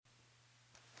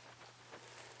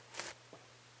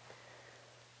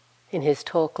In his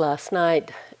talk last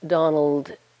night,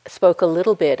 Donald spoke a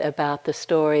little bit about the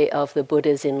story of the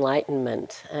Buddha's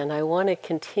enlightenment, and I want to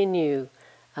continue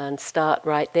and start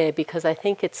right there because I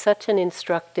think it's such an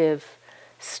instructive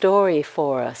story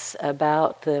for us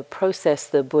about the process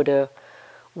the Buddha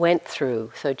went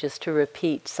through. So just to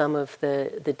repeat some of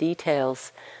the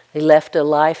details, he left a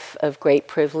life of great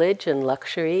privilege and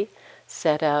luxury,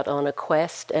 set out on a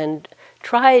quest, and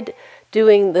tried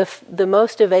doing the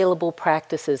most available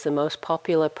practices, the most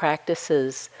popular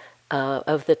practices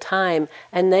of the time,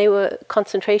 and they were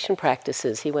concentration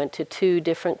practices. He went to 2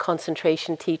 different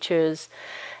concentration teachers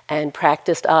and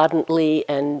practiced ardently,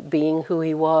 and being who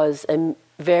he was, and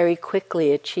very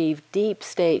quickly achieved deep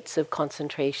states of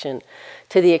concentration,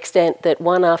 to the extent that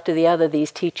one after the other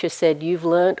these teachers said, "You've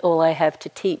learned all I have to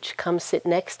teach, come sit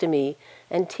next to me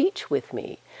and teach with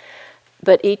me."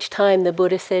 But each time the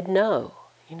Buddha said, "No.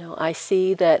 I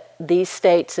see that these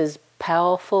states, as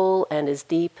powerful and as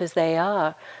deep as they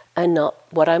are not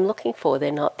what I'm looking for.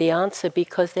 They're not the answer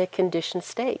because they're conditioned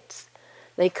states.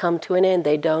 They come to an end.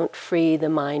 They don't free the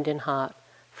mind and heart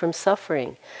from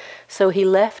suffering." So he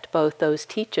left both those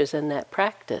teachers and that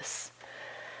practice.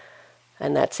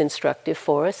 And that's instructive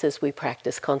for us as we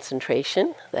practice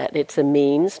concentration, that it's a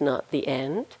means, not the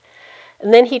end.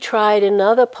 And then he tried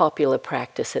another popular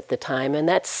practice at the time, and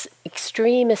that's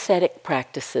extreme ascetic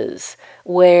practices,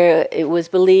 where it was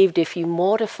believed if you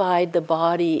mortified the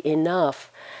body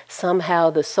enough,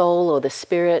 somehow the soul or the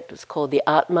spirit, it's called the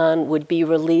Atman, would be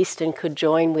released and could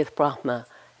join with Brahma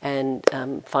and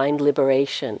find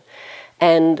liberation.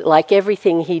 And like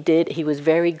everything he did, he was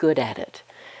very good at it.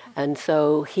 And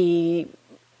so he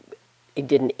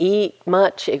didn't eat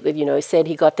much. He said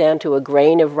he got down to a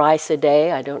grain of rice a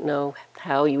day. I don't know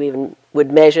how you even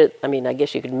would measure. I mean, I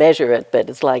guess you could measure it, but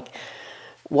it's like,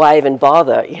 why even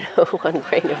bother? 1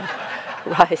 grain of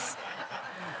rice.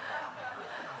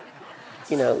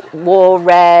 Wore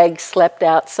rags, slept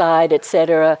outside,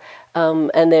 etc.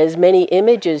 And there's many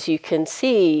images you can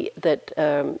see that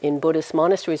in Buddhist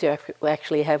monasteries. We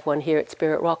actually have one here at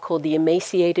Spirit Rock called the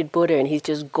Emaciated Buddha, and he's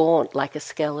just gaunt like a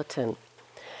skeleton.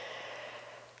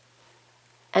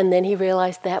 And then he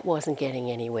realized that wasn't getting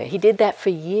anywhere. He did that for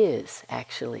years,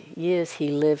 actually. Years he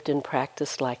lived and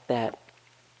practiced like that.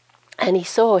 And he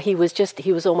saw he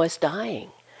was almost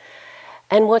dying.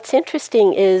 And what's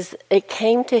interesting is it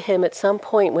came to him at some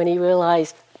point when he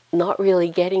realized not really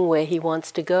getting where he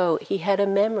wants to go, he had a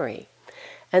memory.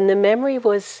 And the memory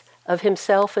was of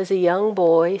himself as a young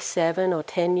boy, 7 or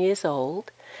 10 years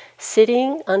old,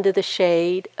 sitting under the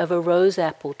shade of a rose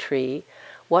apple tree,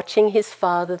 watching his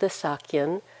father, the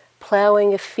Sakyan,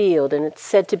 plowing a field. And it's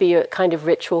said to be a kind of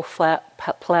ritual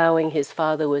plowing. His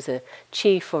father was a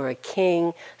chief or a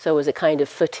king, so it was a kind of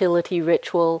fertility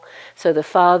ritual. So the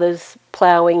father's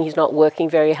plowing, he's not working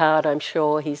very hard, I'm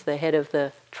sure. He's the head of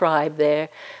the tribe there.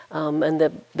 And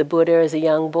the Buddha, as a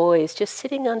young boy, is just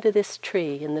sitting under this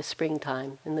tree in the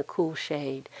springtime, in the cool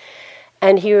shade.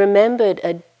 And he remembered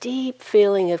a deep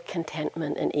feeling of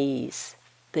contentment and ease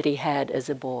that he had as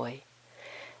a boy.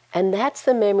 And that's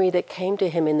the memory that came to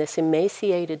him in this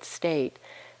emaciated state.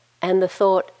 And the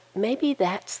thought, maybe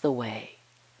that's the way.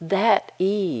 That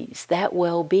ease, that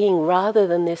well-being, rather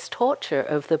than this torture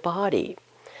of the body.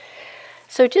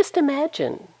 So just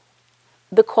imagine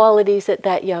the qualities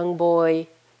that young boy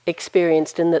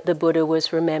experienced and that the Buddha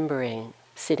was remembering.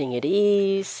 Sitting at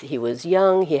ease, he was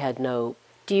young, he had no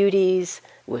duties,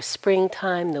 it was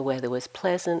springtime, the weather was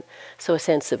pleasant, so a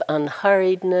sense of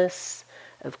unhurriedness,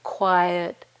 of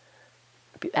quiet,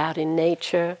 out in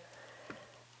nature,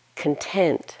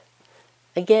 content.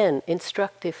 Again,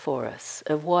 instructive for us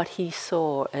of what he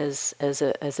saw as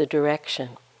a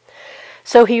direction.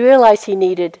 So he realized he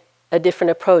needed a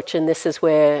different approach, and this is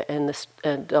where, and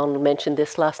Donald mentioned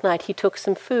this last night, he took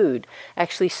some food.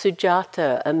 Actually,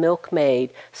 Sujata, a milkmaid,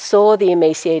 saw the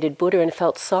emaciated Buddha and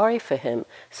felt sorry for him,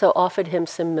 so offered him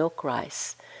some milk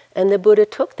rice. And the Buddha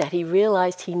took that. He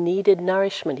realized he needed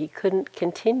nourishment. He couldn't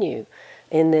continue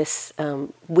in this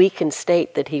weakened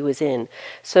state that he was in.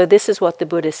 So this is what the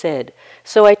Buddha said.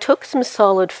 "So I took some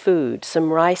solid food,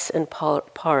 some rice and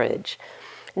porridge.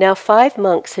 Now 5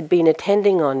 monks had been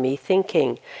attending on me,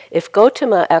 thinking, if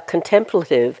Gautama, our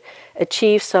contemplative,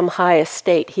 achieves some higher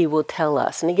state, he will tell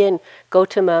us." And again,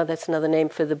 Gautama, that's another name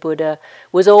for the Buddha,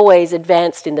 was always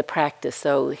advanced in the practice.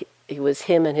 So it was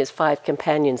him and his 5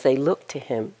 companions, they looked to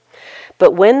him.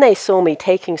 "But when they saw me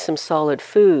taking some solid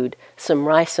food, some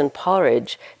rice and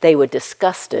porridge, they were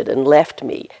disgusted and left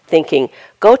me, thinking,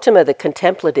 Gautama the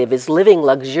contemplative is living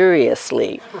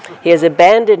luxuriously. He has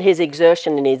abandoned his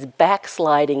exertion and is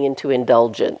backsliding into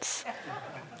indulgence."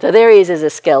 So there he is as a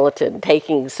skeleton,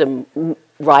 taking some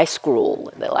rice gruel.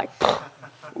 And they're like,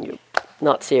 you're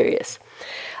not serious.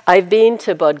 I've been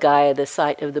to Bodh Gaya, the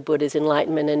site of the Buddha's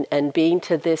enlightenment, and been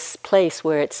to this place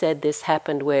where it said this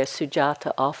happened, where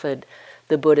Sujata offered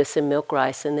the Buddha some milk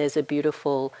rice, and there's a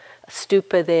beautiful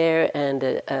stupa there and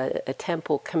a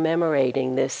temple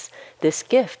commemorating this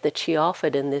gift that she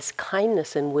offered, and this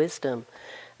kindness and wisdom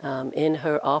in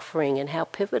her offering, and how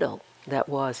pivotal that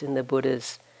was in the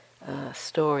Buddha's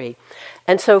story.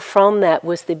 And so from that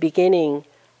was the beginning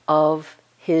of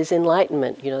his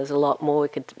enlightenment. There's a lot more. We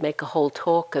could make a whole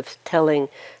talk of telling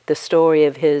the story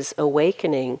of his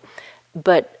awakening,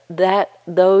 but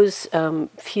those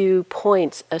few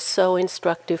points are so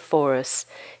instructive for us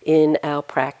in our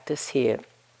practice here.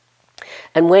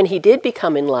 And when he did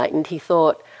become enlightened, he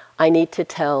thought, I need to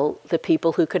tell the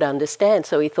people who could understand.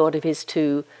 So he thought of his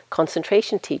 2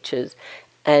 concentration teachers.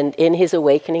 And in his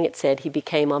awakening, it said he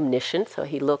became omniscient. So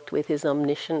he looked with his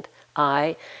omniscient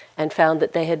eye and found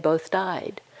that they had both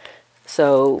died.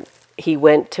 So he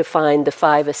went to find the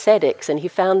 5 ascetics, and he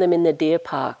found them in the deer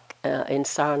park in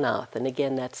Sarnath. And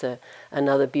again, that's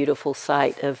another beautiful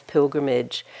site of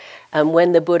pilgrimage.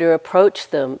 When the Buddha approached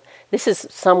them, this is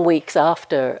some weeks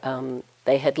after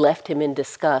they had left him in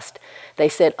disgust, they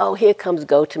said, oh, here comes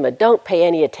Gautama, don't pay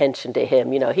any attention to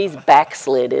him, he's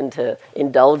backslid into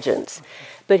indulgence.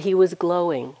 But he was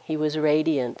glowing, he was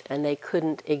radiant, and they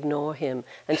couldn't ignore him.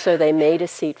 And so they made a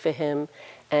seat for him,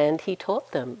 and he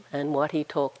taught them. And what he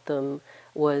taught them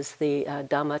was the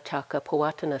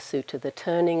Dhammacakkappavattana Sutta, the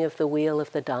turning of the wheel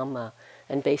of the Dhamma,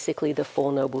 and basically the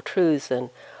 4 Noble Truths. And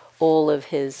all of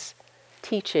his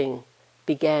teaching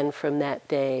began from that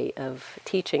day of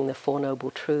teaching the 4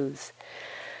 Noble Truths.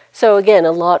 So again,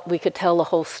 a lot, we could tell the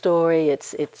whole story.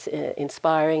 It's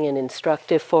inspiring and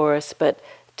instructive for us, but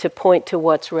to point to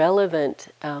what's relevant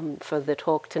for the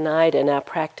talk tonight and our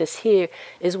practice here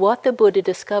is what the Buddha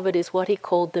discovered is what he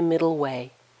called the middle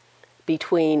way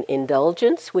between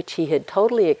indulgence, which he had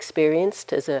totally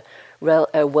experienced as a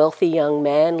wealthy young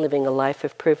man living a life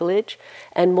of privilege,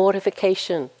 and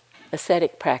mortification,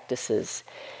 ascetic practices.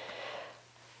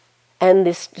 And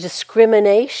this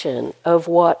discrimination of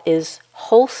what is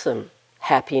wholesome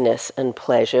happiness and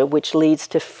pleasure, which leads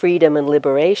to freedom and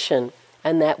liberation,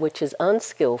 and that which is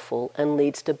unskillful and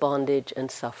leads to bondage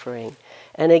and suffering.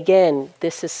 And again,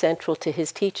 this is central to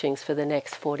his teachings for the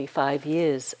next 45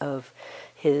 years of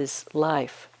his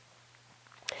life.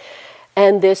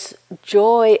 And this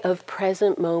joy of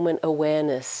present moment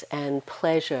awareness and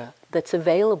pleasure that's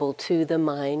available to the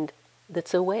mind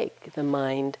that's awake, the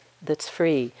mind that's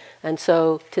free. And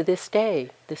so to this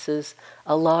day, this is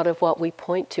a lot of what we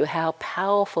point to, how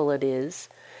powerful it is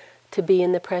to be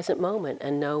in the present moment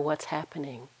and know what's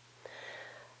happening.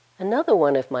 Another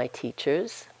one of my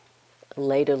teachers,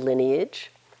 later lineage,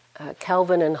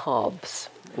 Calvin and Hobbes.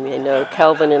 You know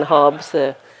Calvin and Hobbes,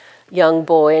 the young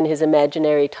boy and his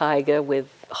imaginary tiger, with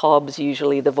Hobbes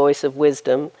usually the voice of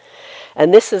wisdom.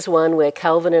 And this is one where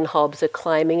Calvin and Hobbes are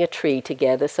climbing a tree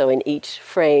together, so in each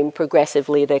frame,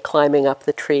 progressively, they're climbing up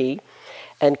the tree.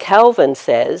 And Calvin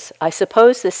says, I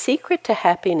suppose the secret to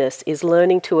happiness is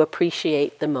learning to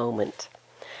appreciate the moment.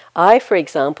 I, for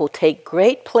example, take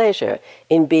great pleasure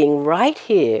in being right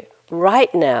here,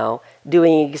 right now,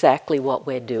 doing exactly what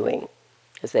we're doing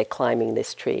as they're climbing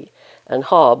this tree. And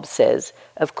Hobbes says,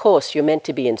 of course, you're meant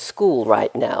to be in school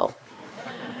right now.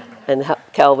 And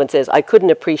Calvin says, I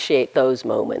couldn't appreciate those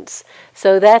moments.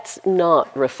 So that's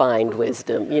not refined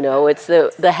wisdom, it's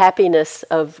the happiness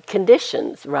of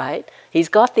conditions, right? He's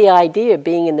got the idea of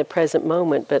being in the present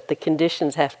moment, but the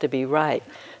conditions have to be right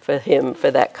for him for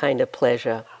that kind of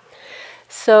pleasure.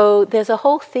 So there's a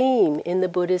whole theme in the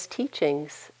Buddha's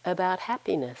teachings about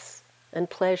happiness and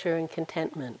pleasure and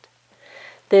contentment.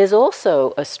 There's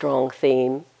also a strong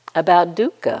theme about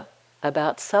dukkha,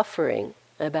 about suffering,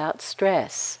 about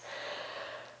stress.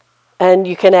 And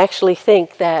you can actually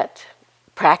think that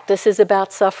practice is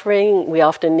about suffering. We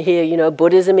often hear,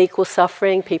 Buddhism equals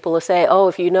suffering. People will say,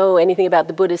 if you know anything about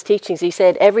the Buddha's teachings, he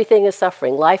said everything is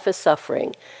suffering, life is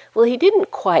suffering. Well, he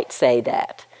didn't quite say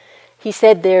that. He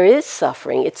said there is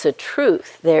suffering. It's a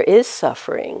truth. There is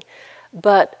suffering.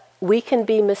 But we can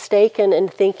be mistaken in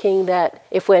thinking that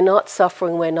if we're not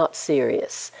suffering, we're not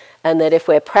serious. And that if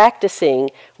we're practicing,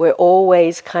 we're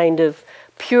always kind of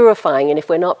purifying. And if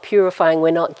we're not purifying,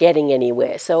 we're not getting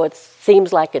anywhere. So it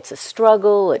seems like it's a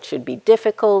struggle. It should be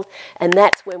difficult. And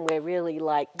that's when we're really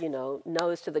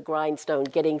nose to the grindstone,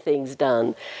 getting things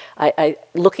done.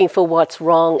 Looking for what's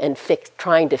wrong and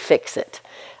trying to fix it.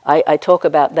 I talk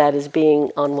about that as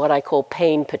being on what I call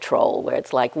pain patrol, where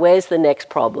it's like, where's the next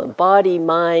problem? Body,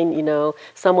 mind,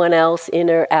 someone else,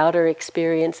 inner, outer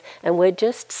experience, and we're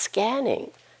just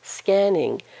scanning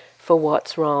scanning for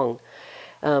what's wrong.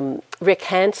 Rick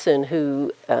Hansen,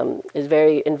 who is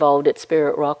very involved at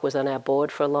Spirit Rock, was on our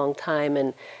board for a long time,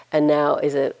 and now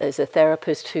is a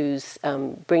therapist who's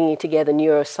bringing together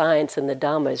neuroscience and the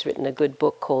Dhamma. Has written a good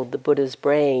book called The Buddha's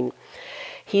Brain.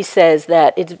 He says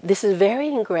that this is very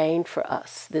ingrained for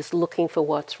us, this looking for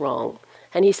what's wrong.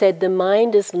 And he said the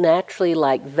mind is naturally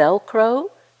like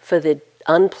Velcro for the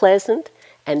unpleasant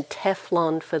and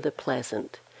Teflon for the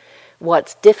pleasant.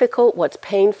 What's difficult, what's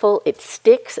painful, it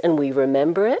sticks and we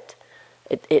remember it.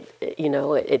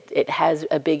 It has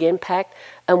a big impact.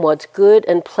 And what's good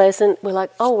and pleasant, we're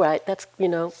like, oh right, that's,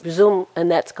 zoom, and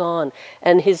that's gone.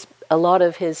 And a lot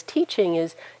of his teaching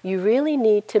is you really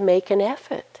need to make an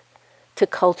effort to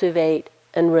cultivate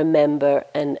and remember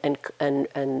and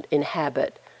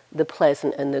inhabit the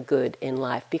pleasant and the good in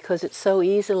life, because it's so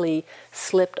easily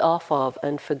slipped off of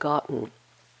and forgotten.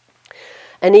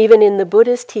 And even in the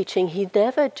Buddha's teaching, he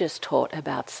never just taught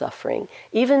about suffering,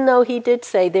 even though he did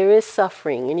say there is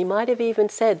suffering, and he might have even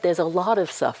said there's a lot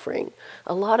of suffering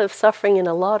in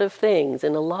a lot of things,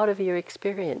 in a lot of your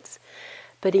experience.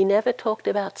 But he never talked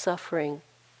about suffering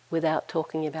without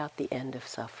talking about the end of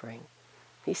suffering.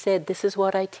 He said, this is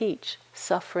what I teach,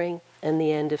 suffering and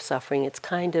the end of suffering. It's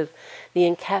kind of the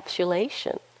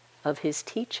encapsulation of his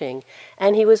teaching.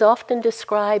 And he was often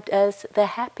described as the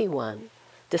happy one,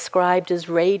 described as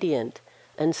radiant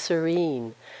and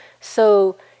serene.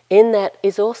 So in that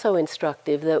is also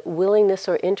instructive that willingness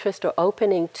or interest or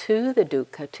opening to the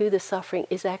dukkha, to the suffering,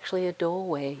 is actually a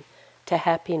doorway to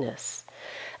happiness.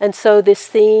 And so this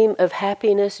theme of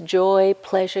happiness, joy,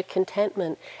 pleasure,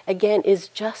 contentment, again, is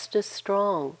just as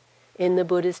strong in the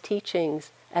Buddha's teachings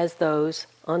as those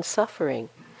on suffering.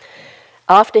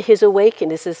 After his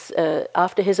awakening,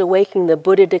 the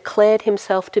Buddha declared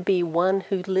himself to be one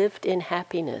who lived in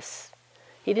happiness.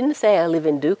 He didn't say, I live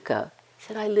in dukkha. He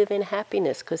said, I live in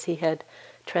happiness, because he had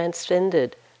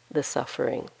transcended the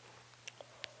suffering.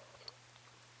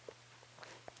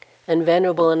 And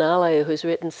Venerable Analayo, who's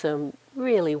written some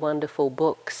really wonderful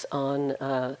books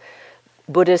on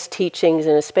Buddhist teachings,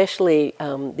 and especially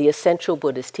the essential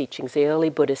Buddhist teachings, the early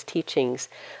Buddhist teachings.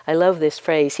 I love this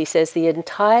phrase. He says, the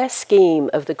entire scheme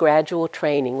of the gradual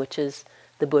training, which is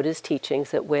the Buddha's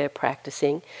teachings that we're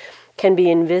practicing, can be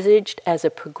envisaged as a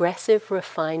progressive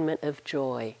refinement of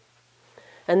joy.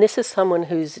 And this is someone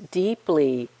who's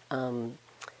deeply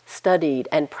studied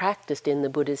and practiced in the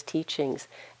Buddha's teachings.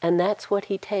 And that's what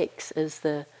he takes as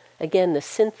the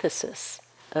synthesis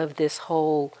of this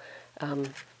whole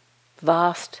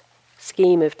vast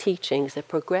scheme of teachings, a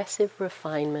progressive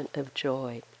refinement of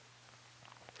joy.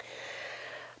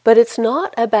 But it's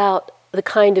not about the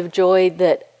kind of joy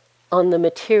that on the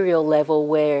material level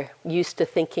we're used to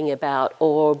thinking about,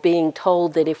 or being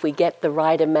told that if we get the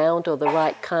right amount or the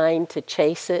right kind to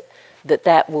chase it,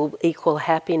 that will equal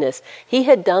happiness. He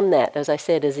had done that, as I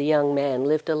said, as a young man,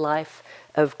 lived a life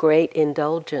of great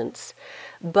indulgence.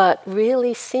 But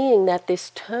really seeing that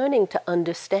this turning to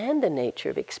understand the nature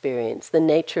of experience, the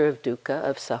nature of dukkha,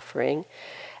 of suffering,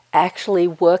 actually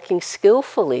working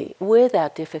skillfully with our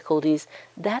difficulties,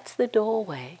 that's the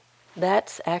doorway.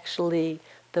 That's actually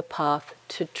the path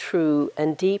to true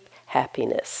and deep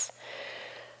happiness.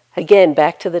 Again,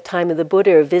 back to the time of the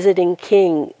Buddha, a visiting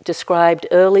king described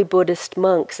early Buddhist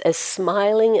monks as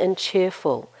smiling and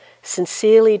cheerful,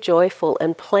 sincerely joyful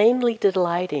and plainly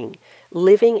delighting,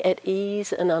 living at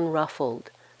ease and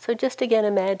unruffled. So just again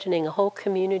imagining a whole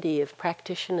community of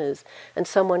practitioners and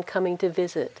someone coming to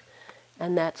visit,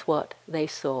 and that's what they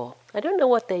saw. I don't know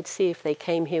what they'd see if they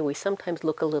came here. We sometimes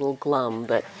look a little glum,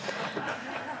 but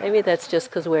maybe that's just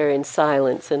because we're in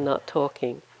silence and not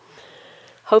talking.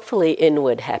 Hopefully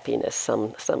inward happiness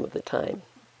some of the time.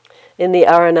 In the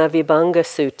Aranavibhanga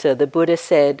Sutta, the Buddha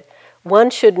said, one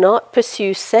should not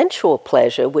pursue sensual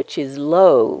pleasure, which is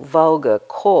low, vulgar,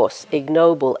 coarse,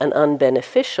 ignoble, and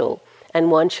unbeneficial, and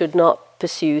one should not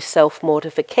pursue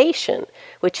self-mortification,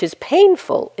 which is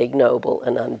painful, ignoble,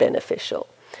 and unbeneficial.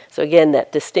 So again,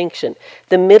 that distinction.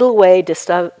 The middle way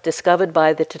discovered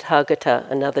by the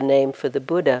Tathagata, another name for the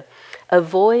Buddha,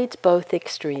 avoids both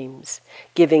extremes.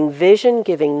 Giving vision,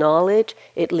 giving knowledge,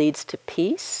 it leads to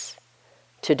peace,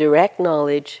 to direct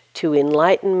knowledge, to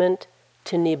enlightenment,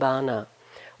 to nibbana.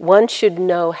 One should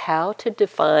know how to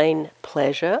define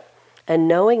pleasure, and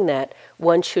knowing that,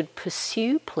 one should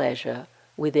pursue pleasure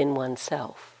within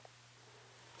oneself.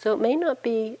 So it may not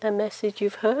be a message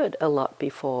you've heard a lot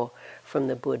before from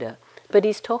the Buddha, but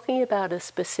he's talking about a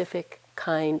specific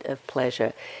kind of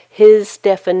pleasure. His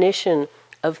definition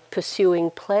of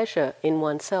pursuing pleasure in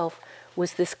oneself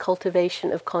was this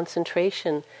cultivation of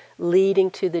concentration leading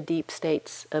to the deep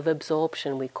states of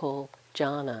absorption we call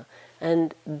jhana.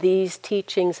 And these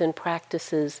teachings and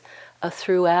practices are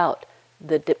throughout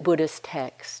the Buddhist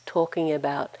texts, talking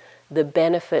about the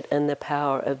benefit and the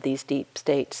power of these deep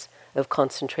states of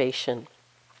concentration.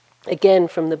 Again,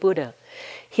 from the Buddha.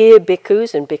 Here,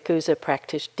 bhikkhus, and bhikkhus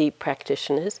are deep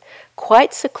practitioners,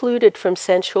 quite secluded from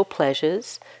sensual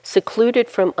pleasures, secluded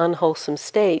from unwholesome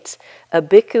states, a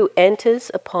bhikkhu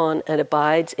enters upon and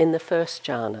abides in the first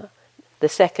jhana, the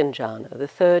second jhana, the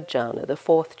third jhana, the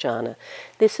fourth jhana.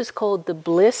 This is called the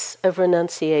bliss of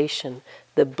renunciation,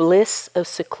 the bliss of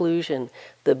seclusion,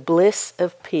 the bliss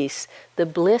of peace, the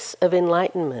bliss of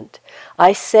enlightenment.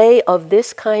 I say of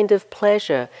this kind of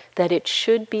pleasure that it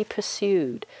should be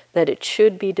pursued, that it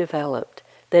should be developed,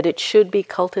 that it should be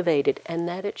cultivated, and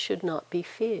that it should not be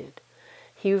feared.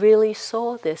 He really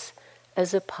saw this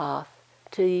as a path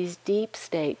to these deep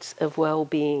states of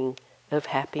well-being, of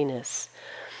happiness.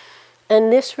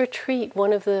 And this retreat,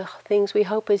 one of the things we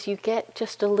hope is you get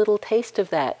just a little taste of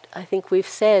that. I think we've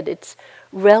said it's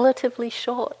relatively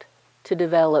short to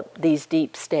develop these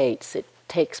deep states. It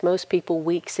takes most people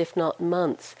weeks, if not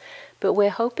months. But we're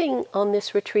hoping on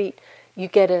this retreat you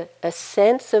get a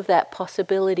sense of that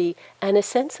possibility and a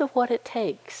sense of what it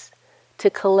takes to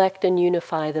collect and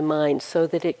unify the mind so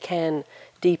that it can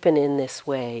deepen in this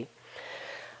way.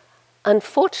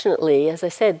 Unfortunately, as I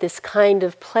said, this kind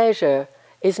of pleasure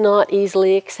is not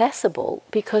easily accessible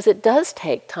because it does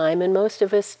take time, and most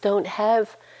of us don't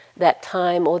have that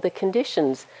time or the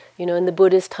conditions. You know, in the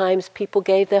Buddha's times, people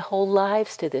gave their whole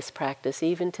lives to this practice.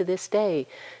 Even to this day,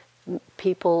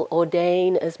 people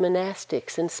ordain as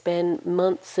monastics and spend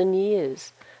months and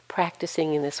years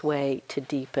practicing in this way to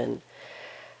deepen.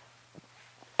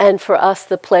 And for us,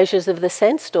 the pleasures of the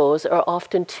sense doors are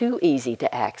often too easy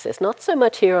to access. Not so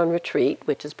much here on retreat,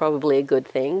 which is probably a good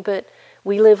thing, but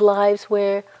we live lives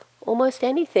where almost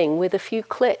anything with a few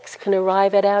clicks can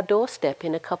arrive at our doorstep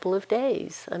in a couple of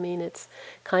days. I mean, it's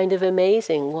kind of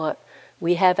amazing what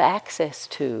we have access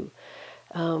to.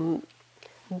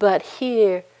 But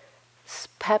here,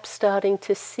 perhaps starting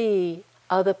to see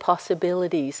other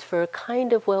possibilities for a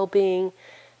kind of well-being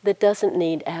that doesn't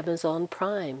need Amazon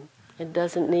Prime. It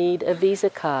doesn't need a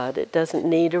Visa card. It doesn't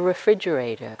need a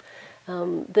refrigerator.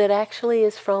 That actually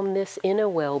is from this inner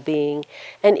well-being.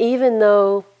 And even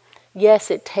though,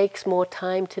 yes, it takes more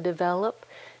time to develop,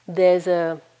 there's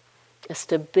a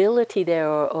stability there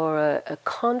or a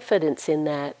confidence in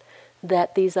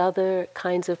that these other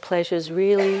kinds of pleasures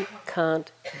really can't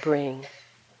bring.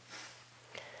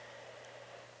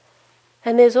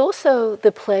 And there's also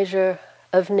the pleasure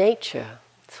of nature.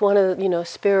 It's one of,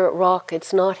 Spirit Rock,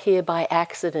 it's not here by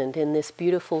accident in this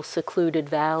beautiful secluded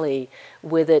valley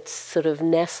with its sort of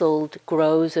nestled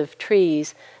groves of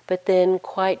trees, but then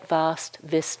quite vast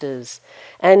vistas.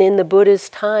 And in the Buddha's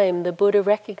time, the Buddha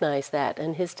recognized that,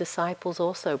 and his disciples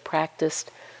also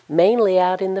practiced mainly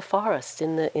out in the forests,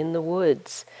 in the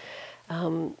woods.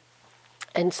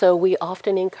 And so we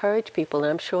often encourage people,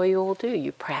 and I'm sure you all do,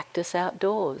 you practice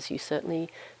outdoors. You certainly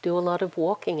do a lot of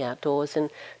walking outdoors. And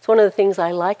it's one of the things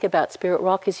I like about Spirit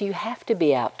Rock is you have to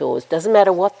be outdoors. Doesn't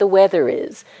matter what the weather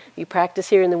is. You practice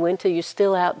here in the winter, you're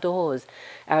still outdoors.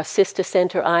 Our sister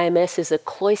center, IMS, is a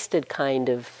cloistered kind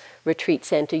of retreat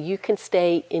center. You can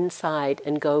stay inside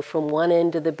and go from one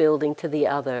end of the building to the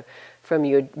other, from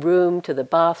your room to the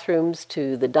bathrooms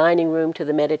to the dining room to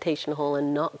the meditation hall,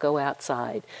 and not go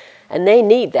outside. And they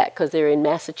need that because they're in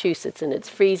Massachusetts and it's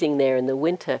freezing there in the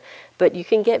winter. But you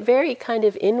can get very kind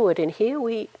of inward, and here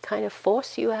we kind of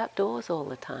force you outdoors all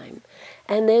the time.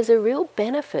 And there's a real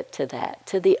benefit to that,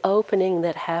 to the opening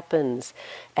that happens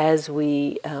as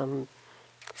we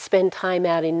spend time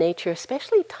out in nature,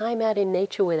 especially time out in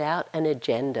nature without an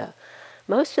agenda.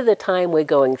 Most of the time we're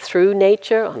going through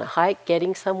nature on a hike,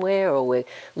 getting somewhere, or we're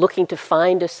looking to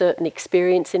find a certain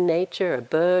experience in nature, a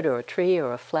bird or a tree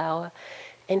or a flower.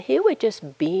 And here we're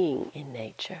just being in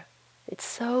nature. It's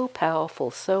so powerful,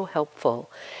 so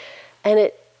helpful. And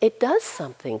it does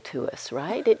something to us,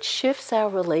 right? It shifts our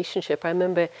relationship. I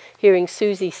remember hearing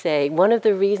Susie say, one of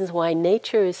the reasons why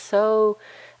nature is so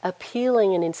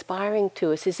appealing and inspiring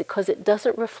to us is because it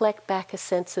doesn't reflect back a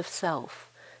sense of self.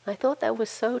 I thought that was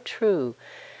so true.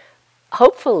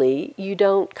 Hopefully you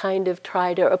don't kind of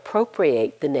try to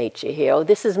appropriate the nature here. Oh,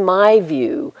 this is my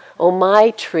view, or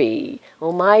my tree,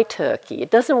 or my turkey. It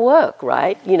doesn't work,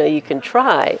 right? You can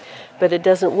try, but it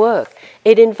doesn't work.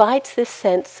 It invites this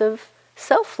sense of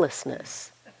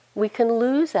selflessness. We can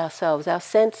lose ourselves, our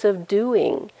sense of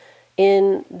doing,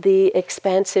 in the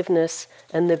expansiveness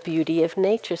and the beauty of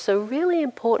nature. So really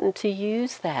important to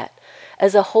use that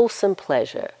as a wholesome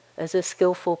pleasure, as a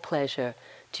skillful pleasure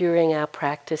during our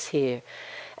practice here.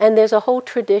 And there's a whole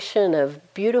tradition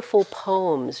of beautiful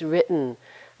poems written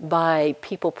by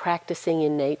people practicing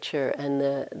in nature and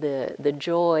the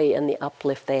joy and the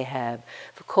uplift they have.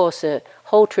 Of course, a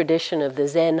whole tradition of the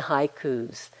Zen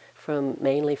haikus,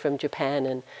 mainly from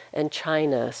Japan and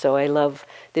China. So I love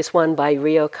this one by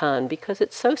Ryokan because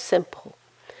it's so simple.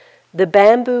 The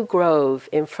bamboo grove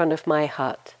in front of my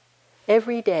hut,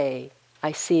 every day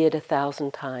I see it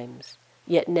 1,000 times,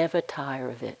 yet never tire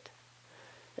of it.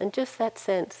 And just that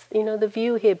sense, the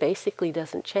view here basically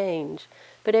doesn't change,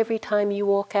 but every time you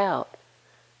walk out,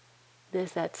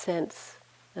 there's that sense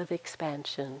of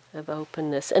expansion, of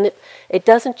openness. And it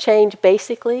doesn't change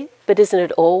basically, but isn't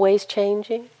it always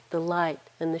changing? The light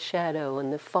and the shadow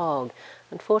and the fog.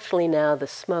 Unfortunately now the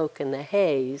smoke and the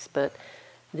haze, but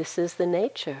this is the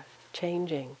nature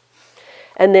changing.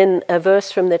 And then a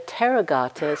verse from the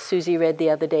Therigatha, Susie read the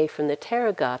other day from the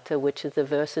Therigatha, which is the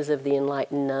verses of the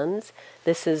enlightened nuns.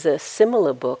 This is a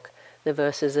similar book, the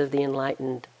verses of the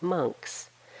enlightened monks.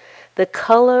 The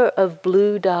color of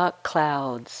blue dark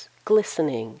clouds,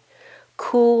 glistening,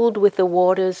 cooled with the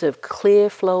waters of clear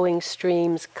flowing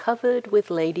streams covered with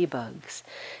ladybugs.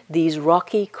 These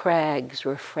rocky crags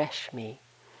refresh me.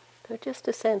 So just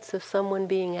a sense of someone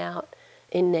being out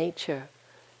in nature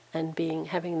and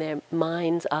having their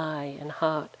mind's eye and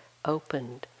heart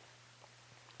opened.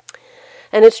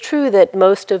 And it's true that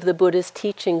most of the Buddha's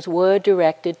teachings were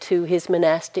directed to his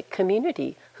monastic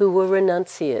community, who were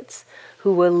renunciates,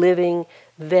 who were living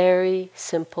very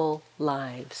simple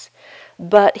lives.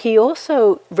 But he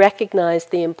also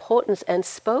recognized the importance and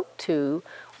spoke to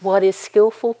what is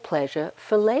skillful pleasure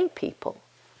for lay people.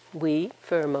 We,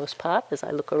 for the most part, as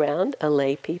I look around, are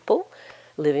lay people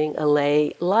living a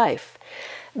lay life.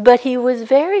 But he was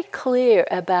very clear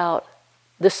about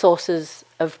the sources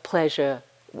of pleasure,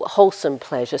 wholesome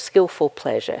pleasure,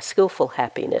 skillful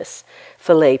happiness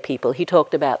for lay people. He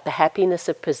talked about the happiness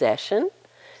of possession,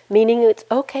 meaning it's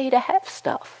okay to have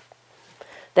stuff.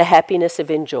 The happiness of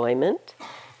enjoyment,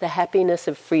 the happiness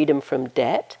of freedom from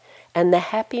debt, and the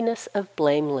happiness of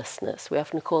blamelessness. We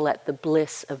often call that the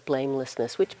bliss of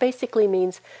blamelessness, which basically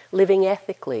means living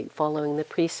ethically, following the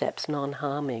precepts,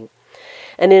 non-harming.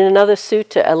 And in another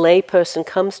sutta, a lay person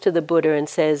comes to the Buddha and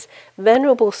says,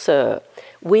 "Venerable Sir,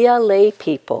 we are lay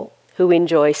people who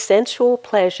enjoy sensual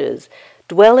pleasures,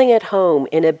 dwelling at home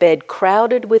in a bed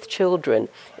crowded with children,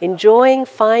 enjoying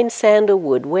fine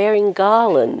sandalwood, wearing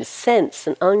garlands, scents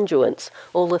and unguents,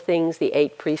 all the things the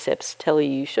 8 precepts tell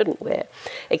you shouldn't wear,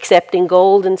 accepting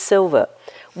gold and silver.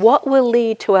 What will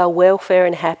lead to our welfare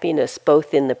and happiness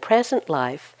both in the present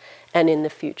life and in the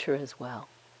future as well?"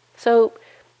 So,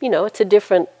 it's a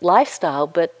different lifestyle,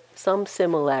 but some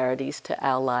similarities to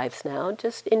our lives now,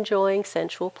 just enjoying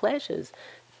sensual pleasures,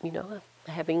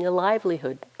 having a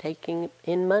livelihood, taking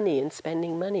in money and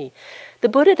spending money. The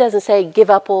Buddha doesn't say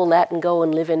give up all that and go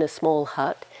and live in a small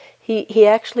hut. He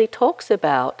actually talks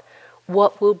about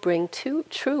what will bring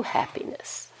true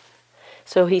happiness.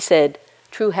 So he said,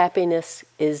 true happiness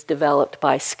is developed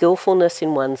by skillfulness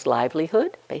in one's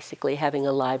livelihood, basically having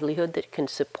a livelihood that can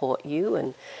support you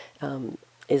and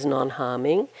is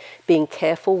non-harming, being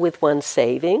careful with one's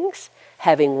savings,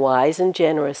 having wise and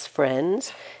generous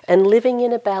friends, and living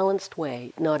in a balanced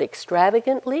way, not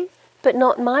extravagantly, but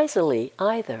not miserly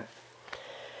either.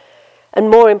 And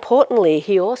more importantly,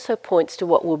 he also points to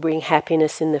what will bring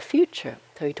happiness in the future.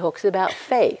 So he talks about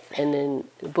faith, and in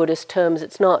Buddhist terms,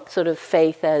 it's not sort of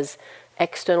faith as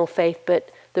external faith, but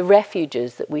the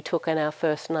refuges that we took on our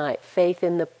first night, faith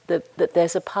in that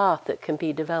there's a path that can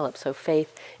be developed, so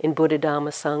faith in Buddha, Dharma,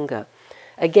 Sangha.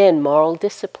 Again, moral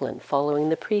discipline, following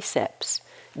the precepts.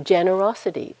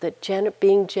 Generosity, that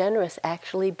being generous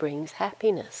actually brings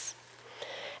happiness.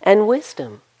 And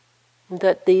wisdom,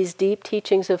 that these deep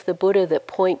teachings of the Buddha that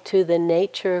point to the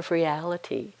nature of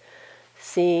reality,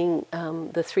 seeing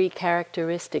the 3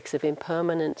 characteristics of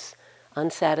impermanence,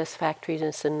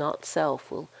 unsatisfactoriness, and not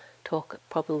self. We'll talk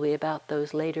probably about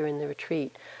those later in the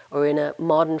retreat. Or in a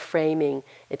modern framing,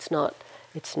 it's not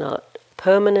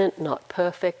permanent, not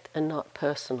perfect, and not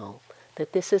personal.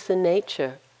 That this is the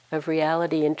nature of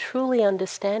reality, and truly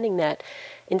understanding that,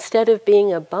 instead of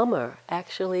being a bummer,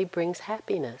 actually brings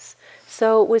happiness.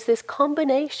 So it was this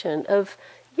combination of,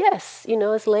 yes,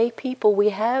 as lay people, we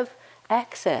have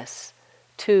access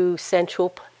to sensual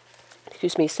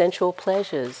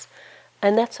pleasures.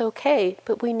 And that's okay,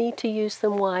 but we need to use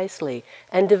them wisely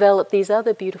and develop these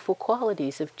other beautiful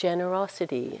qualities of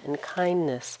generosity and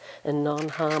kindness and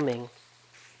non-harming.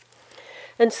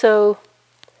 And so,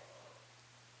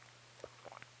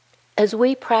 as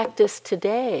we practice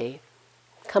today,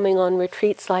 coming on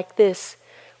retreats like this,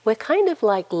 we're kind of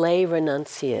like lay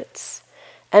renunciates.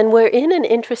 And we're in an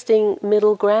interesting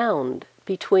middle ground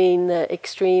between the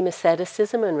extreme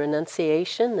asceticism and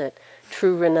renunciation that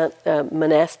true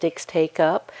monastics take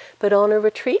up. But on a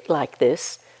retreat like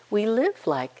this, we live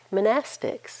like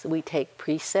monastics. We take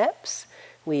precepts.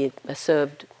 We are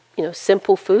served,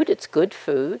 simple food. It's good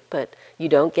food, but you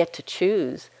don't get to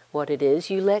choose what it is.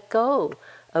 You let go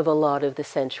of a lot of the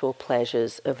sensual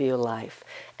pleasures of your life.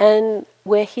 And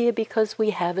we're here because we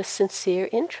have a sincere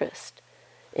interest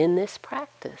in this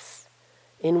practice,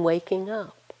 in waking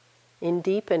up, in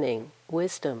deepening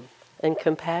wisdom and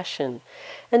compassion.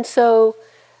 And so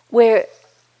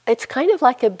it's kind of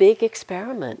like a big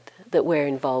experiment that we're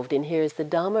involved in here as the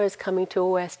Dhamma is coming to a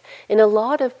West. In a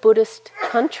lot of Buddhist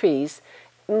countries,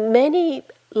 many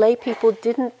lay people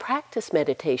didn't practice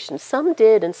meditation. Some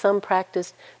did, and some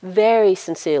practiced very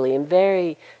sincerely and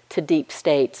very to deep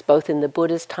states, both in the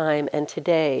Buddha's time and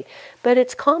today. But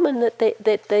it's common that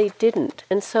they didn't.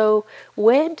 And so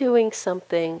we're doing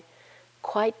something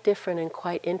quite different and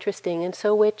quite interesting. And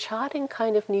so we're charting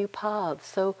kind of new paths.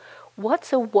 So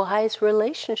what's a wise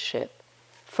relationship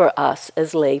for us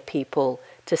as lay people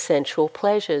to sensual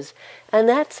pleasures? And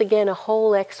that's, again, a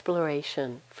whole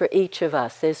exploration for each of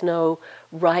us. There's no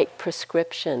right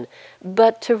prescription.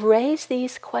 But to raise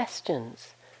these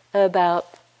questions about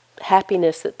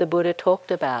happiness that the Buddha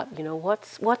talked about,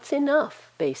 what's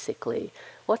enough, basically?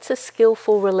 What's a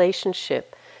skillful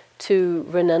relationship to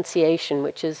renunciation,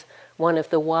 which is one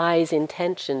of the wise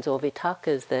intentions or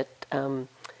vitakkas that I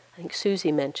think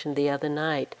Susie mentioned the other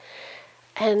night.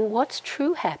 And what's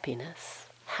true happiness?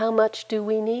 How much do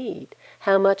we need?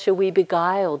 How much are we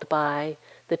beguiled by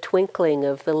the twinkling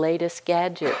of the latest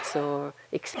gadgets or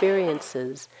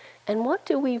experiences? And what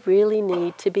do we really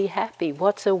need to be happy?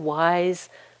 What's a wise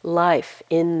life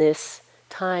in this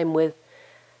time with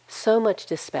so much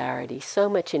disparity, so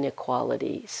much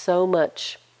inequality, so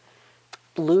much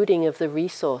looting of the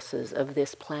resources of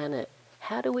this planet?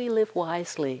 How do we live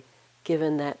wisely,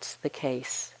 given that's the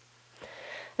case?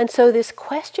 And so this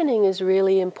questioning is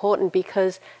really important,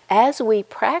 because as we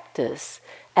practice,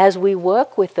 as we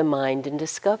work with the mind and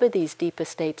discover these deeper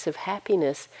states of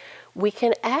happiness, we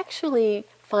can actually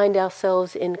find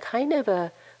ourselves in kind of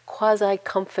a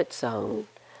quasi-comfort zone.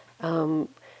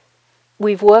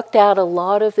 We've worked out a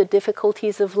lot of the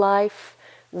difficulties of life.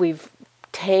 We've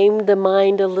tamed the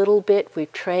mind a little bit.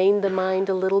 We've trained the mind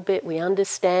a little bit. We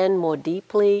understand more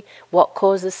deeply what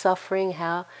causes suffering,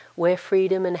 where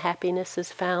freedom and happiness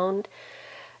is found.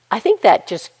 I think that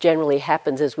just generally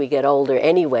happens as we get older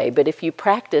anyway, but if you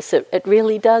practice, it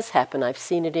really does happen. I've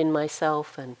seen it in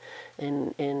myself and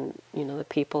in the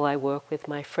people I work with,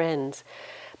 my friends.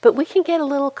 But we can get a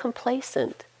little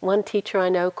complacent. One teacher I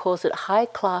know calls it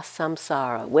high-class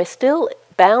samsara. We're still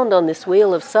bound on this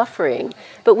wheel of suffering,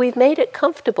 but we've made it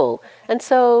comfortable. And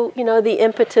so, the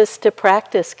impetus to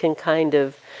practice can kind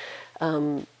of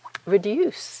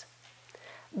reduce.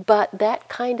 But that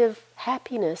kind of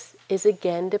happiness is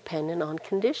again dependent on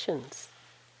conditions.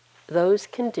 Those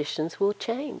conditions will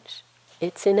change.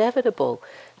 It's inevitable.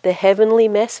 The heavenly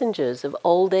messengers of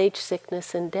old age,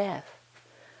 sickness, and death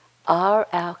are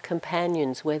our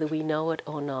companions, whether we know it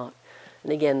or not.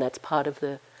 And again, that's part of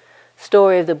the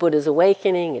story of the Buddha's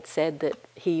awakening. It said that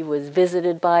he was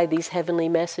visited by these heavenly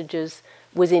messengers,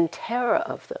 was in terror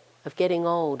of them, of getting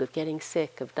old, of getting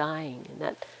sick, of dying, and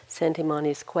that sent him on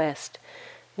his quest.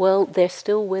 Well, they're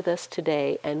still with us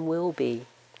today and will be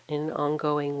in an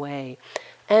ongoing way.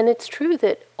 And it's true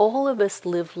that all of us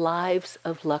live lives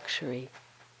of luxury.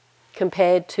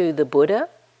 Compared to the Buddha,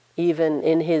 even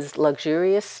in his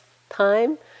luxurious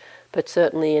time, but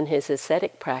certainly in his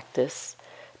ascetic practice,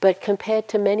 but compared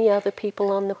to many other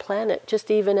people on the planet,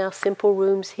 just even our simple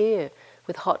rooms here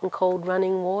with hot and cold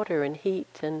running water and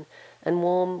heat and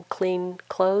warm, clean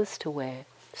clothes to wear.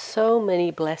 So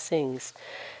many blessings.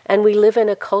 And we live in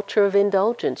a culture of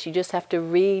indulgence. You just have to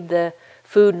read the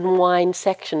food and wine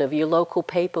section of your local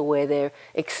paper where they're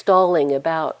extolling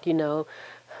about,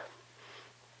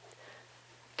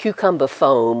 cucumber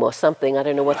foam or something. I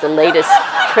don't know what the latest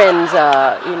trends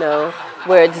are,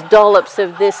 where it's dollops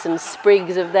of this and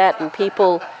sprigs of that and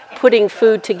people putting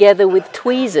food together with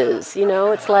tweezers.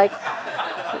 It's like,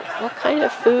 what kind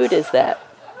of food is that?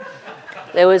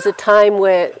 There was a time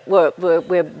where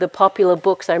the popular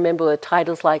books, I remember, were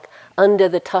titles like Under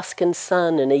the Tuscan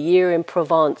Sun and A Year in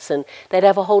Provence, and they'd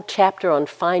have a whole chapter on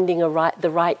finding the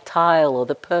right tile or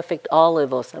the perfect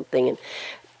olive or something. And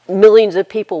millions of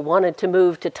people wanted to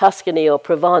move to Tuscany or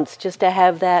Provence just to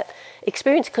have that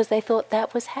experience because they thought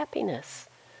that was happiness.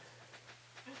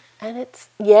 And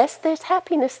yes, there's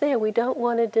happiness there. We don't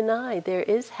want to deny there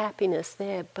is happiness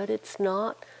there, but it's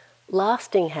not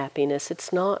lasting happiness.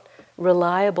 It's not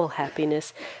reliable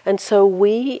happiness. And so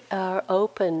we are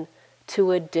open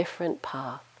to a different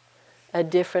path, a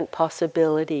different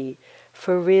possibility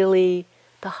for really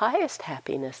the highest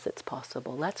happiness that's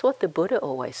possible. That's what the Buddha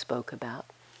always spoke about,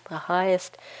 the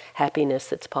highest happiness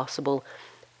that's possible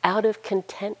out of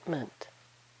contentment,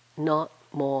 not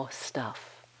more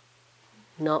stuff,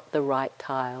 not the right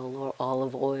tile or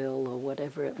olive oil or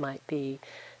whatever it might be,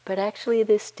 but actually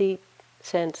this deep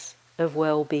sense of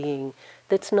well-being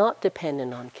that's not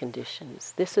dependent on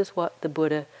conditions. This is what the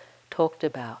Buddha talked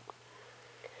about.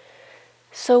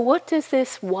 So what does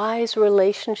this wise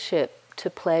relationship to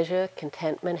pleasure,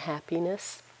 contentment,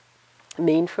 happiness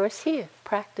mean for us here,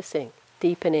 practicing,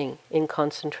 deepening in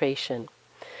concentration?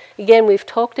 Again, we've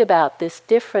talked about this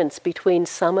difference between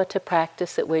samatha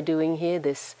practice that we're doing here,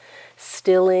 this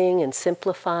stilling and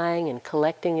simplifying and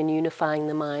collecting and unifying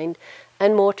the mind,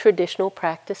 and more traditional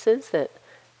practices that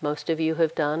most of you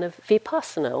have done of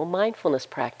vipassana or mindfulness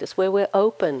practice, where we're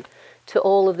open to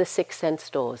all of the six sense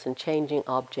doors and changing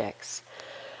objects.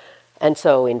 And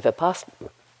so in vipassana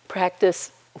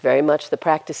practice, very much the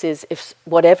practice is, if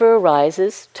whatever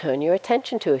arises, turn your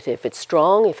attention to it. If it's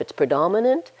strong, if it's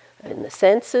predominant, in the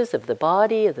senses of the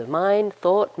body, of the mind,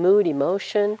 thought, mood,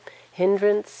 emotion,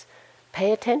 hindrance,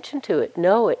 pay attention to it,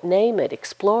 know it, name it,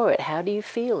 explore it. How do you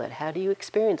feel it? How do you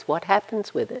experience? What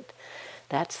happens with it?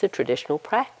 That's the traditional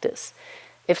practice.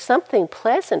 If something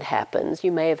pleasant happens,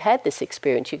 you may have had this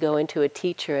experience. You go into a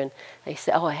teacher and they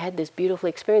say, oh, I had this beautiful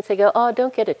experience. They go, oh,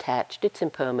 don't get attached. It's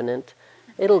impermanent.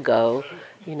 It'll go,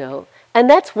 And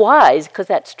that's wise because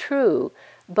that's true.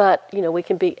 But, we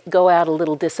can go out a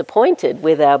little disappointed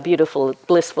with our beautiful,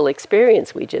 blissful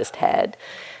experience we just had.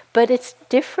 But it's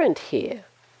different here.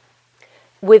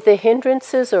 With the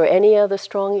hindrances or any other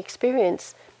strong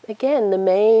experience, again, the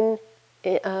main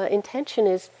intention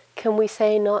is, can we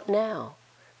say not now?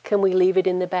 Can we leave it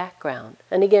in the background?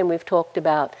 And again, we've talked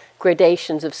about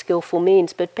gradations of skillful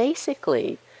means, but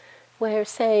basically we're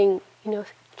saying,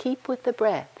 keep with the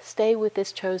breath, stay with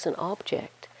this chosen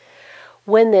object.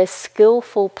 When there's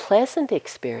skillful, pleasant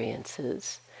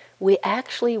experiences, we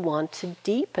actually want to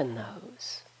deepen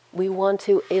those. We want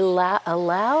to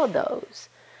allow those.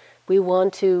 We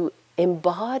want to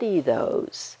embody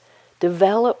those,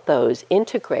 develop those,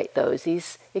 integrate those.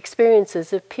 These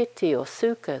experiences of piti or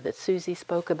sukha that Susie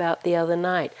spoke about the other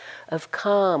night, of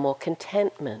calm or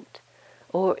contentment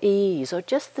or ease or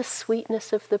just the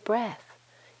sweetness of the breath.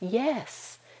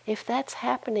 Yes, if that's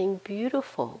happening,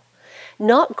 beautiful.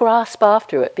 Not grasp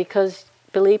after it, because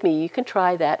believe me, you can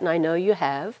try that, and I know you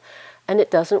have, and it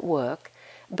doesn't work.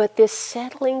 But this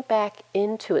settling back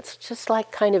into it's just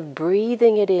like kind of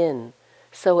breathing it in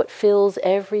so it fills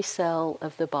every cell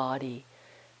of the body.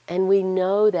 And we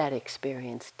know that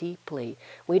experience deeply.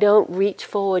 We don't reach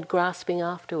forward grasping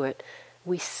after it.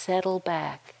 We settle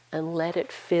back and let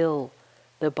it fill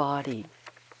the body.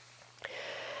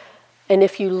 And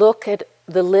if you look at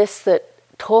the lists that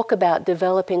talk about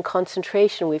developing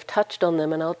concentration, we've touched on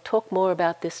them, and I'll talk more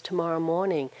about this tomorrow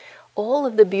morning. All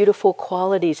of the beautiful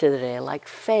qualities are there, like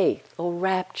faith or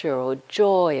rapture or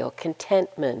joy or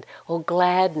contentment or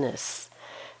gladness,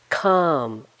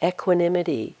 calm,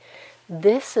 equanimity.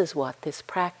 This is what this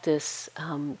practice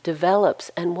develops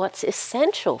and what's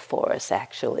essential for us,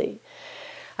 actually.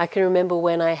 I can remember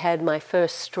when I had my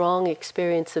first strong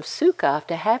experience of sukha,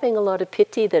 after having a lot of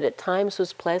piti that at times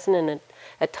was pleasant and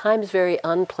at times very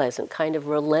unpleasant, kind of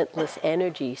relentless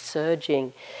energy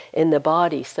surging in the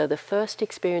body. So the first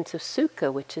experience of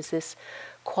sukha, which is this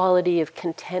quality of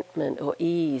contentment or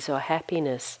ease or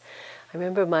happiness, I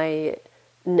remember my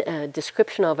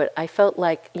description of it, I felt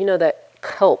like, that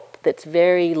kelp that's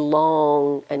very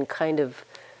long and kind of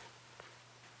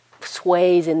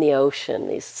sways in the ocean,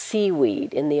 this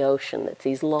seaweed in the ocean, that's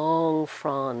these long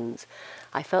fronds.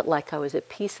 I felt like I was a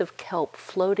piece of kelp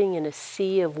floating in a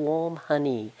sea of warm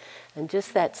honey, and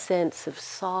just that sense of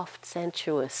soft,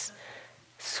 sensuous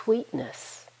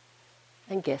sweetness.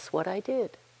 And guess what I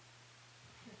did?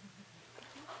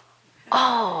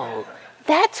 Oh,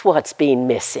 that's what's been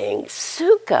missing.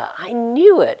 Sukha, I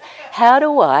knew it. How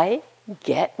do I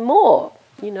get more?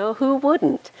 Who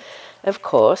wouldn't? Of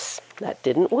course, that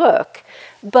didn't work.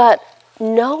 But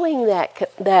knowing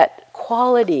that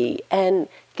quality and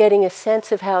getting a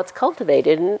sense of how it's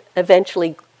cultivated and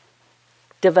eventually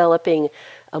developing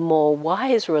a more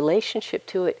wise relationship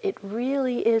to it, it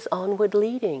really is onward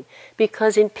leading.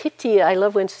 Because in piti, I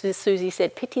love when Susie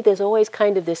said, piti, there's always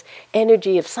kind of this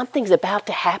energy of something's about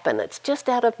to happen. It's just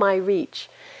out of my reach.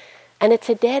 And it's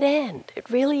a dead end. It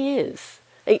really is.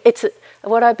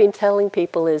 What I've been telling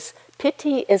people is,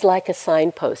 piti is like a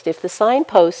signpost. If the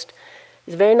signpost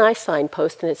It's a very nice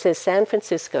signpost, and it says San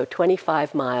Francisco,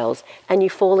 25 miles, and you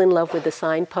fall in love with the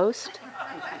signpost.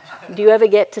 Do you ever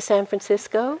get to San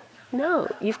Francisco? No,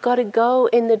 you've got to go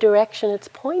in the direction it's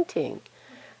pointing.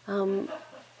 And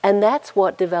that's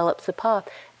what develops the path.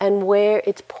 And where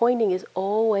it's pointing is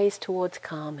always towards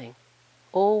calming,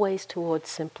 always towards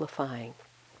simplifying.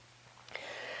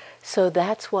 So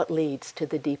that's what leads to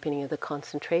the deepening of the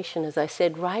concentration. As I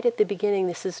said right at the beginning,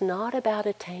 this is not about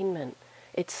attainment.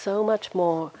 It's so much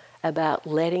more about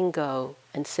letting go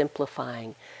and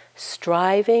simplifying.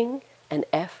 Striving and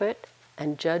effort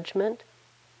and judgment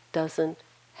doesn't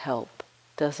help,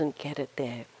 doesn't get it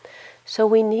there. So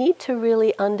we need to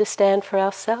really understand for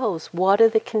ourselves what are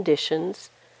the conditions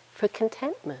for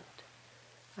contentment.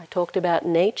 I talked about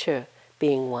nature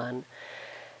being one.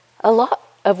 A lot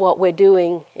of what we're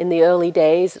doing in the early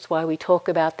days, it's why we talk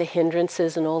about the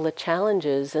hindrances and all the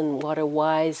challenges and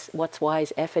what's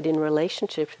wise effort in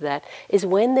relationship to that, is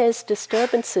when there's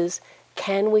disturbances,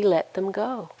 can we let them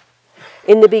go?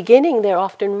 In the beginning, they're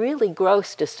often really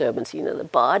gross disturbance. The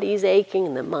body's aching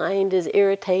and the mind is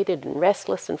irritated and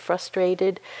restless and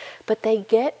frustrated, but they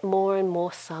get more and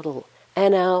more subtle.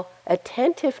 And our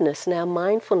attentiveness and our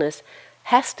mindfulness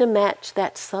has to match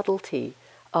that subtlety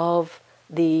of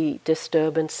the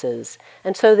disturbances.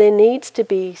 And so there needs to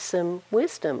be some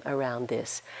wisdom around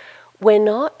this. We're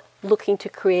not looking to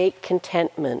create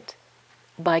contentment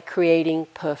by creating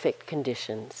perfect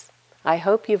conditions. I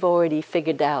hope you've already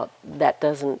figured out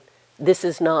this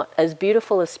is not, as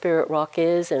beautiful as Spirit Rock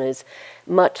is and as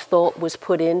much thought was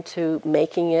put into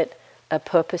making it a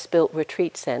purpose-built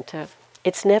retreat center,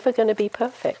 it's never going to be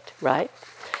perfect, right?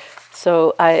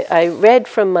 So I read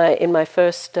in my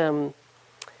first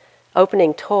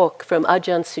opening talk from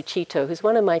Ajahn Sucitto, who's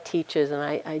one of my teachers, and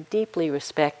I deeply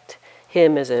respect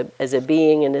him as a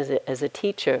being and as a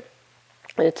teacher.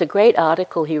 And it's a great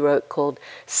article he wrote called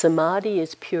 "Samadhi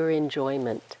is Pure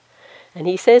Enjoyment." And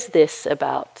he says this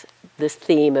about this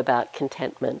theme about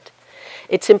contentment.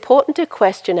 It's important to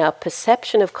question our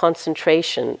perception of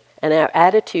concentration and our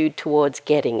attitude towards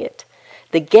getting it.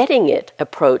 The getting it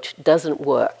approach doesn't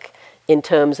work in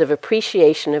terms of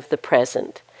appreciation of the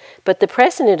present. But the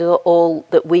present is all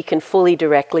that we can fully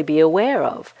directly be aware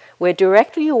of. We're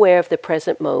directly aware of the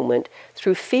present moment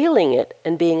through feeling it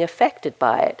and being affected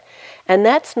by it. And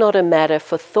that's not a matter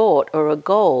for thought or a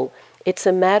goal. It's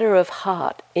a matter of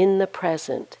heart in the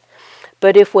present.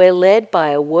 But if we're led by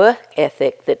a work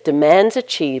ethic that demands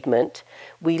achievement,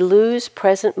 we lose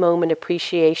present moment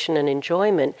appreciation and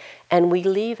enjoyment, and we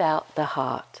leave out the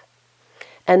heart.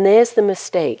 And there's the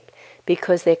mistake,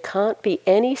 because there can't be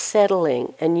any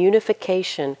settling and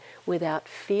unification without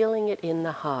feeling it in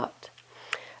the heart.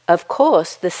 Of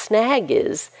course, the snag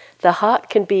is the heart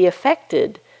can be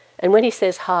affected, and when he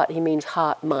says heart, he means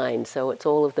heart-mind, so it's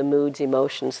all of the moods,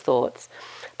 emotions, thoughts.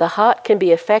 The heart can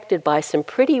be affected by some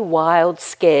pretty wild,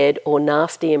 scared, or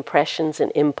nasty impressions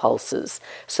and impulses,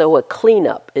 so a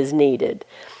cleanup is needed.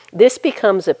 This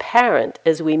becomes apparent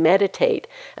as we meditate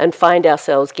and find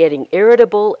ourselves getting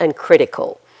irritable and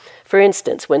critical. For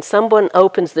instance, when someone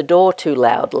opens the door too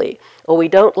loudly, or we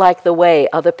don't like the way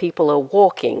other people are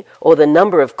walking, or the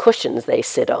number of cushions they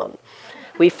sit on.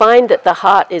 We find that the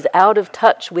heart is out of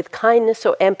touch with kindness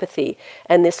or empathy,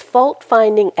 and this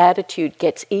fault-finding attitude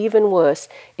gets even worse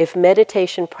if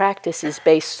meditation practice is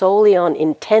based solely on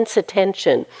intense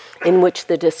attention, in which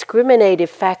the discriminative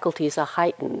faculties are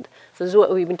heightened. So this is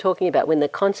what we've been talking about. When the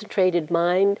concentrated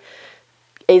mind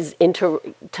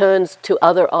turns to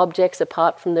other objects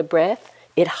apart from the breath,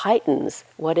 it heightens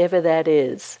whatever that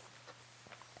is.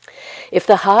 If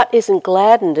the heart isn't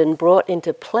gladdened and brought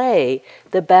into play,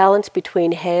 the balance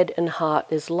between head and heart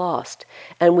is lost,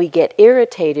 and we get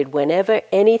irritated whenever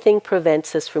anything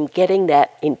prevents us from getting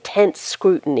that intense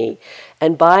scrutiny.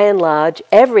 And by and large,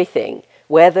 everything,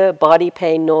 weather, body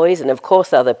pain, noise, and of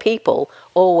course other people,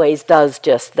 always does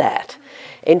just that.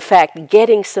 In fact,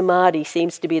 getting samadhi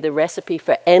seems to be the recipe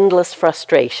for endless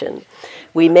frustration.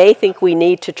 We may think we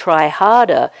need to try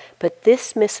harder, but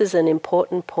this misses an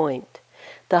important point.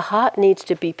 The heart needs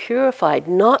to be purified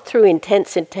not through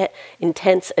intense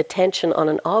attention on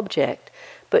an object,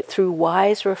 but through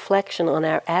wise reflection on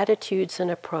our attitudes and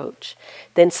approach.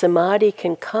 Then samadhi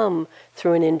can come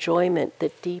through an enjoyment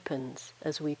that deepens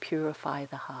as we purify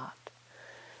the heart.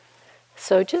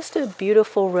 So just a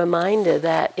beautiful reminder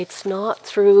that it's not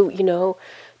through,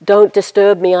 don't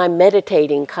disturb me, I'm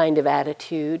meditating kind of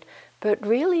attitude, but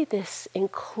really this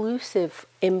inclusive,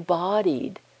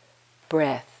 embodied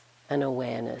breath and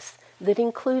awareness that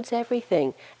includes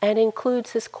everything and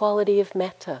includes this quality of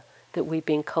metta that we've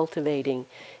been cultivating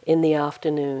in the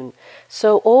afternoon.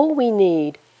 So all we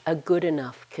need are good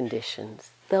enough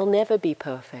conditions. They'll never be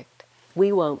perfect.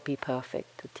 We won't be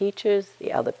perfect. The teachers,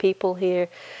 the other people here.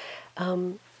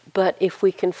 But if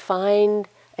we can find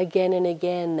again and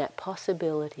again that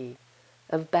possibility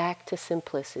of back to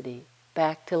simplicity,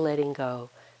 back to letting go,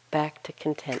 back to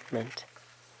contentment.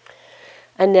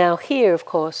 And now here, of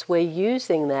course, we're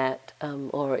using that,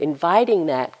 or inviting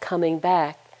that coming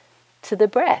back to the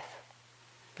breath.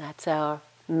 That's our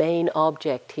main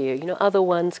object here. Other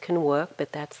ones can work,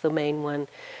 but that's the main one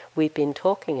we've been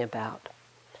talking about.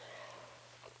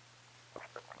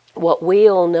 What we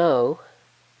all know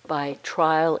by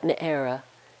trial and error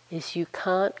is you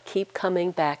can't keep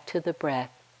coming back to the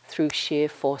breath through sheer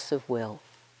force of will.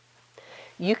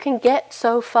 You can get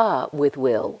so far with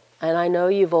will, and I know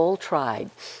you've all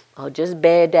tried. I'll just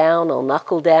bear down, I'll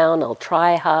knuckle down, I'll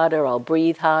try harder, I'll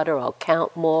breathe harder, I'll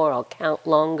count more, I'll count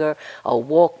longer, I'll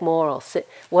walk more, I'll sit,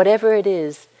 whatever it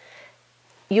is,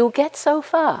 you'll get so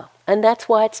far. And that's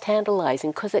why it's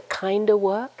tantalizing, because it kind of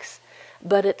works,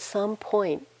 but at some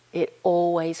point it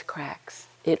always cracks,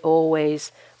 it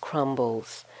always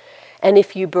crumbles. And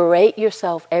if you berate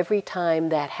yourself every time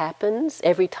that happens,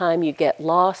 every time you get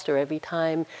lost or every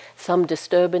time some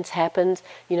disturbance happens,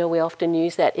 we often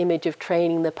use that image of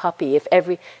training the puppy. If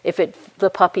the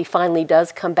puppy finally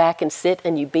does come back and sit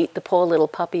and you beat the poor little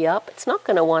puppy up, it's not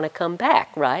going to want to come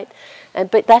back, right?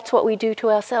 But that's what we do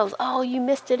to ourselves. Oh, you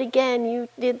missed it again, you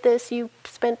did this, you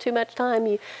spent too much time,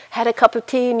 you had a cup of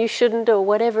tea and you shouldn't, or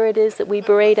whatever it is that we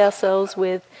berate ourselves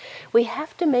with. We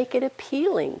have to make it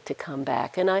appealing to come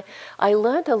back. And I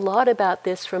learned a lot about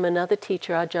this from another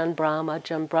teacher, Ajahn Brahma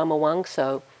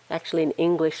Wangso, actually an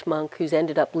English monk who's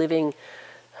ended up living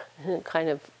kind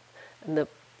of in the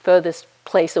furthest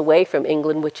place away from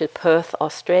England, which is Perth,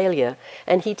 Australia.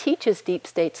 And he teaches deep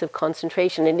states of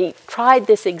concentration. And he tried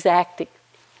this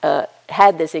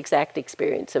had this exact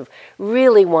experience of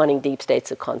really wanting deep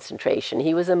states of concentration.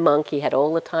 He was a monk, he had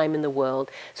all the time in the world,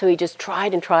 so he just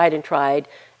tried and tried and tried.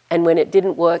 And when it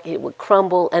didn't work, it would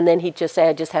crumble, and then he'd just say,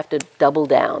 I just have to double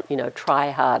down,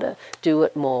 try harder, do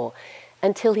it more,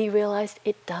 until he realized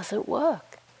it doesn't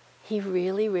work. He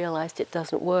really realized it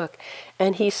doesn't work.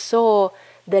 And he saw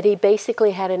that he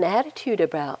basically had an attitude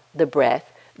about the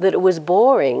breath, that it was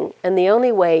boring, and the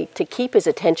only way to keep his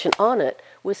attention on it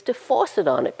was to force it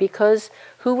on it, because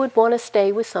who would want to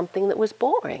stay with something that was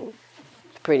boring?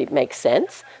 Makes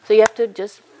sense. So you have to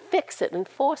just fix it and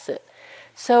force it.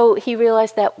 So he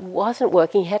realized that wasn't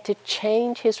working. He had to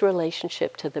change his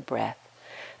relationship to the breath.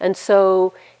 And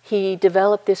so he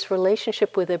developed this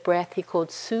relationship with the breath he called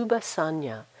Subha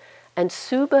Sanya. And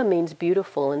Subha means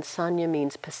beautiful, and Sanya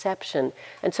means perception.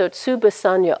 And so it's Subha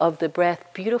Sanya of the breath,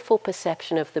 beautiful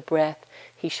perception of the breath.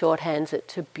 He shorthands it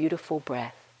to beautiful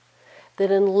breath. That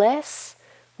unless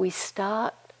we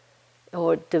start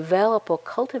or develop or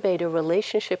cultivate a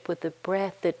relationship with the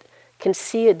breath that can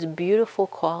see its beautiful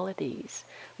qualities,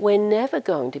 we're never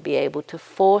going to be able to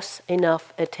force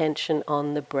enough attention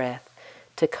on the breath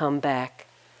to come back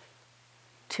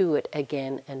to it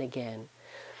again and again.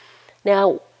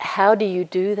 Now, how do you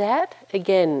do that?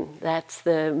 Again, that's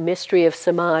the mystery of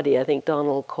samadhi, I think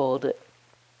Donald called it.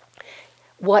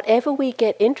 Whatever we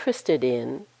get interested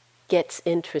in gets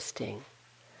interesting.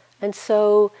 And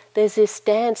so there's this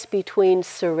dance between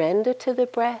surrender to the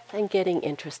breath and getting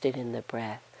interested in the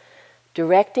breath.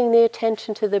 Directing the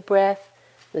attention to the breath,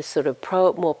 this sort of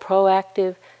more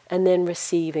proactive, and then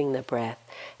receiving the breath.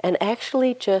 And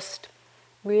actually just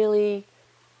really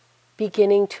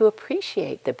beginning to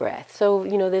appreciate the breath. So,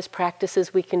 there's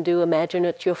practices we can do. Imagine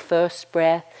it's your first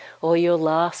breath or your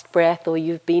last breath, or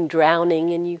you've been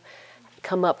drowning and you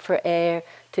come up for air,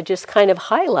 to just kind of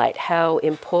highlight how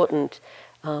important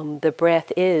the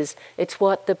breath is. It's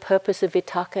what the purpose of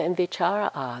vitakka and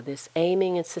vichara are, this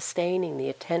aiming and sustaining the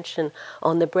attention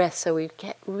on the breath, so we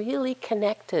get really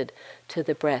connected to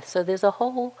the breath. So there's a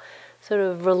whole sort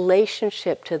of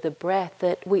relationship to the breath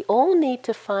that we all need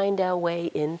to find our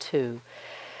way into.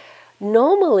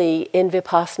 Normally in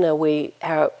Vipassana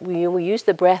we use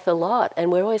the breath a lot,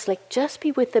 and we're always like, just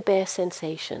be with the bare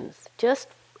sensations, just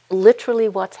literally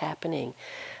what's happening.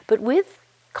 But with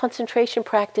concentration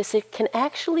practice, it can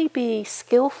actually be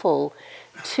skillful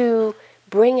to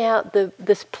bring out the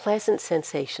pleasant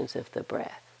sensations of the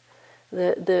breath,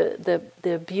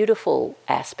 the beautiful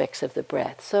aspects of the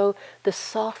breath. So the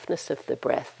softness of the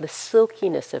breath, the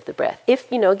silkiness of the breath. If,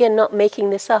 again, not making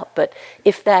this up, but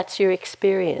if that's your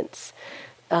experience,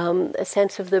 a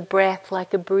sense of the breath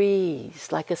like a breeze,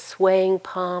 like a swaying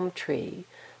palm tree,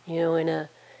 in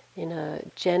a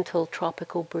gentle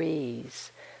tropical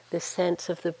breeze. This sense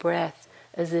of the breath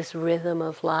as this rhythm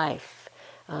of life.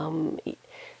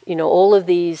 All of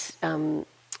these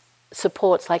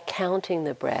supports like counting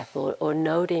the breath or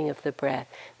noting of the breath.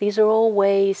 These are all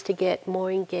ways to get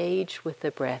more engaged with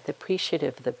the breath,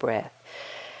 appreciative of the breath.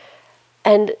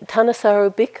 And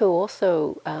Thanissaro Bhikkhu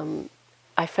also,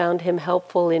 I found him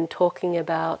helpful in talking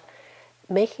about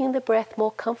making the breath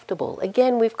more comfortable.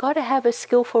 Again, we've got to have a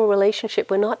skillful relationship.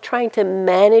 We're not trying to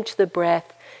manage the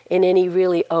breath in any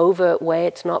really overt way.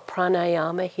 It's not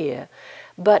pranayama here.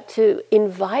 But to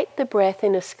invite the breath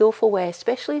in a skillful way,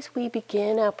 especially as we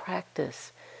begin our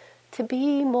practice, to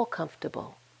be more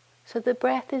comfortable. So the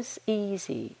breath is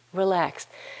easy, relaxed.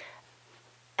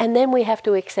 And then we have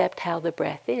to accept how the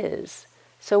breath is.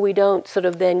 So we don't sort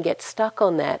of then get stuck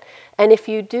on that. And if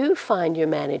you do find you're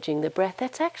managing the breath,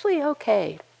 that's actually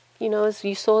okay. You know, as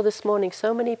you saw this morning,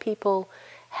 so many people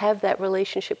have that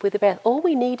relationship with the breath. All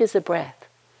we need is a breath,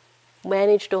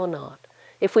 managed or not.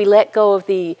 If we let go of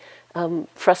the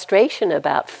frustration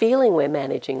about feeling we're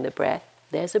managing the breath,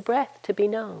 there's a breath to be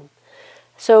known.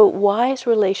 So wise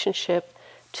relationship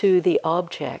to the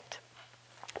object.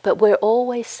 But we're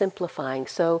always simplifying.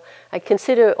 So I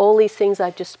consider all these things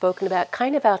I've just spoken about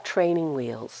kind of our training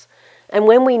wheels. And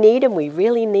when we need them, we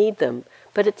really need them.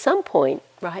 But at some point,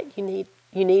 right, you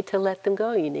need to let them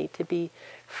go. You need to be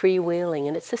freewheeling.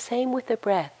 And it's the same with the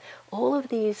breath. All of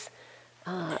these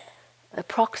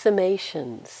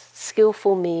approximations,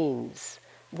 skillful means,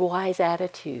 wise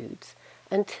attitudes,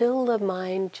 until the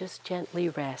mind just gently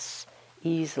rests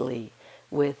easily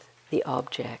with the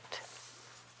object.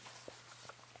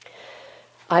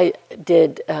 I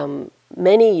did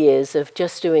many years of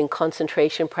just doing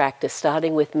concentration practice,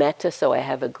 starting with metta, so I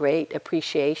have a great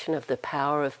appreciation of the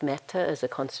power of metta as a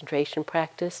concentration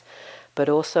practice, but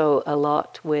also a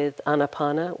lot with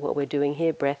anapana, what we're doing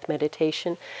here, breath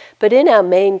meditation. But in our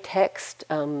main text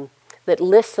that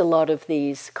lists a lot of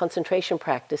these concentration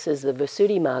practices, the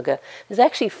Visuddhimagga, there's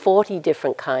actually 40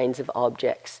 different kinds of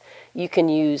objects you can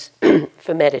use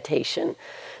for meditation.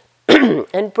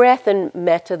 And breath and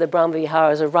metta, the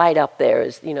Brahmaviharas, are right up there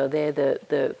as, you know, they're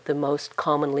the most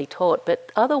commonly taught.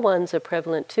 But other ones are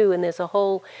prevalent too, and there's a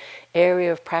whole area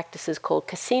of practices called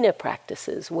kasina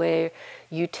practices, where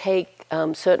you take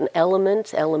certain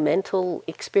elements, elemental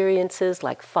experiences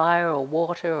like fire or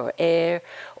water or air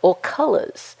or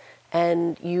colors,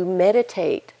 and you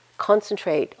meditate,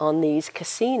 concentrate on these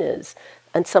kasinas,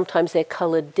 and sometimes they're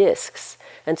colored discs.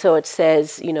 And so it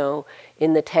says, you know,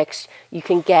 in the text, you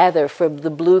can gather from the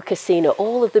blue kasina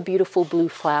all of the beautiful blue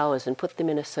flowers and put them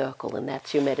in a circle, and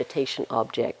that's your meditation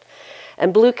object.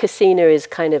 And blue kasina is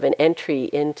kind of an entry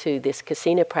into this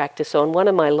kasina practice. So on one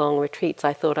of my long retreats,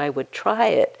 I thought I would try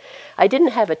it. I didn't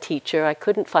have a teacher. I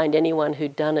couldn't find anyone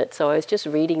who'd done it, so I was just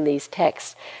reading these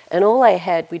texts. And all I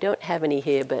had, we don't have any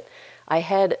here, but I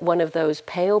had one of those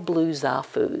pale blue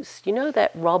zafus. You know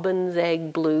that robin's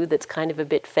egg blue that's kind of a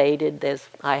bit faded?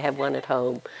 I have one at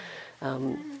home.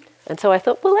 And so I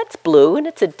thought, well, that's blue and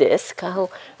it's a disc.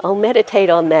 I'll meditate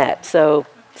on that. So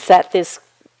sat this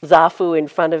zafu in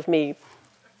front of me.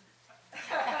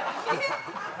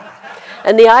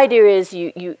 And the idea is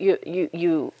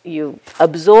you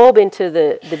absorb into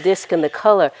the disc and the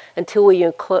color until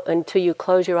you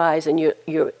close your eyes and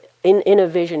your inner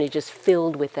vision is just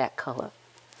filled with that color.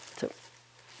 So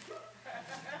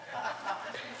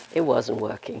it wasn't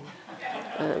working.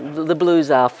 The blue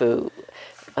zafu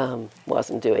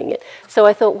wasn't doing it. So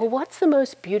I thought, well, what's the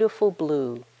most beautiful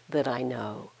blue that I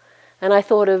know? And I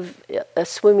thought of a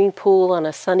swimming pool on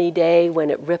a sunny day when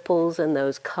it ripples and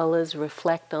those colors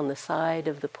reflect on the side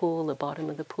of the pool, the bottom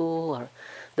of the pool, or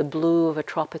the blue of a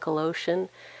tropical ocean.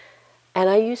 And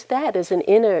I used that as an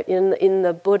inner, in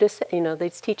the Buddhist, you know,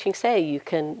 these teachings say you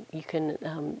can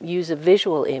use a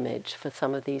visual image for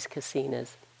some of these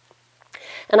kasinas.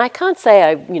 And I can't say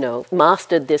I,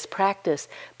 mastered this practice,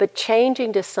 but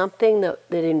changing to something that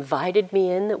invited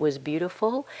me in, that was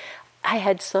beautiful, I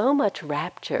had so much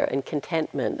rapture and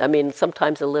contentment. I mean,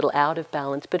 sometimes a little out of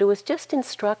balance, but it was just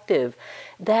instructive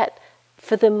that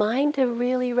for the mind to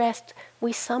really rest,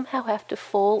 we somehow have to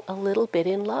fall a little bit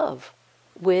in love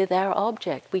with our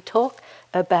object. We talk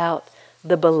about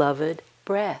the beloved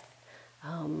breath,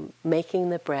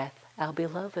 making the breath our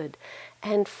beloved.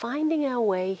 And finding our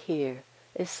way here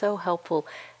is so helpful.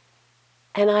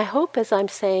 And I hope as I'm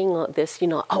saying this,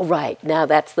 oh right, now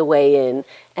that's the way in.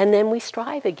 And then we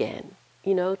strive again,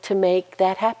 to make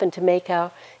that happen, to make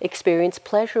our experience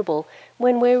pleasurable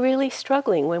when we're really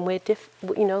struggling, when we're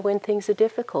when things are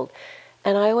difficult.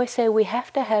 And I always say we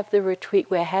have to have the retreat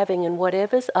we're having, and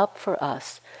whatever's up for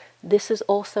us, this is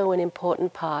also an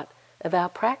important part of our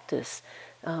practice.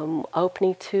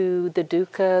 opening to the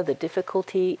dukkha, the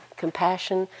difficulty,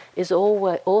 compassion is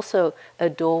also a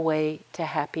doorway to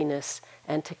happiness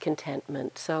and to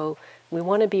contentment. So we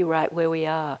want to be right where we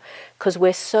are, because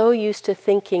we're so used to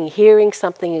thinking, hearing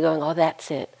something and going, oh,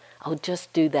 that's it. I'll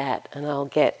just do that and I'll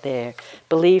get there.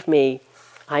 Believe me,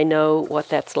 I know what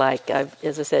that's like. I've,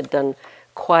 as I said, done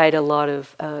quite a lot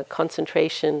of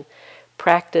concentration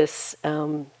practice,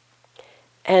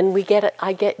 and we get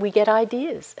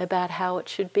ideas about how it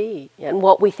should be, and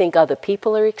what we think other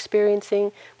people are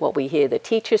experiencing, what we hear the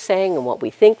teacher saying, and what we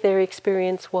think their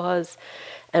experience was.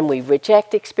 And we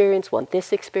reject experience, want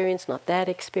this experience, not that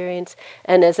experience.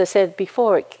 And as I said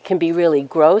before, it can be really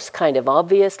gross, kind of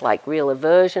obvious, like real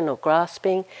aversion or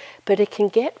grasping, but it can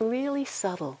get really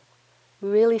subtle,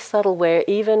 where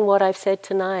even what I've said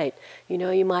tonight,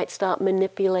 you might start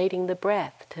manipulating the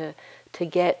breath to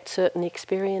get certain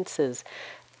experiences.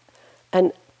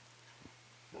 And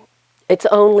it's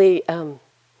only,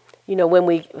 when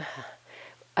we,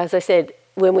 as I said,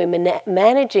 when we're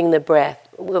managing the breath,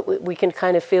 we can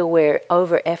kind of feel we're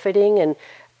over-efforting, and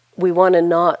we want to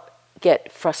not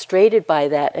get frustrated by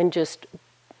that and just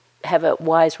have a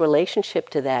wise relationship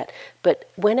to that. But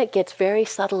when it gets very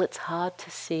subtle, it's hard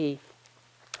to see.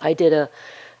 I did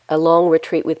a long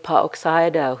retreat with Pa Auk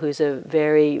Sayadaw, who's a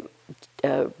very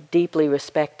deeply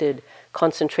respected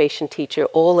concentration teacher,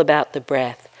 all about the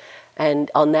breath. And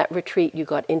on that retreat, you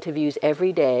got interviews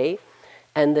every day,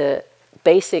 and the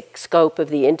basic scope of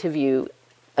the interview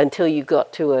until you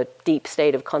got to a deep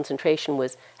state of concentration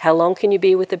was, how long can you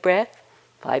be with the breath?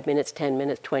 5 minutes, 10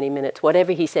 minutes, 20 minutes,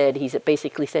 whatever he said. He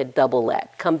basically said double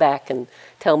that. Come back and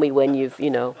tell me when you've,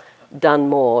 done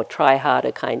more, try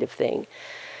harder kind of thing.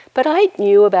 But I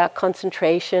knew about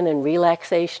concentration and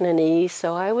relaxation and ease,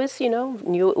 so I was,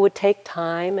 knew it would take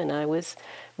time, and I was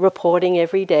reporting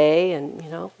every day and,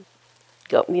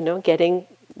 getting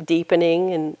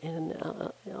deepening and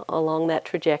along that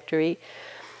trajectory.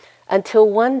 Until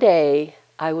one day,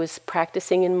 I was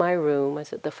practicing in my room. I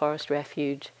was at the Forest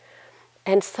Refuge.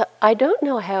 And so, I don't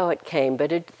know how it came,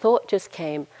 but a thought just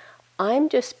came, I'm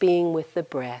just being with the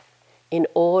breath in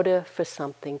order for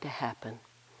something to happen.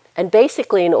 And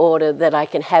basically in order that I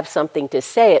can have something to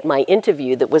say at my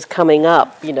interview that was coming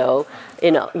up,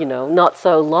 not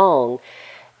so long.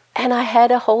 And I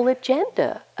had a whole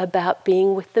agenda about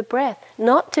being with the breath.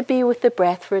 Not to be with the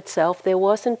breath for itself. There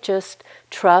wasn't just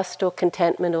trust or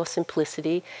contentment or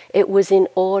simplicity. It was in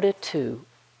order to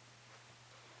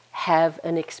have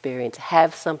an experience,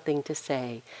 have something to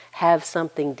say, have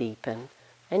something deepen.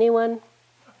 Anyone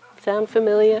sound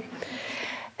familiar?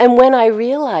 And when I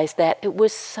realized that, it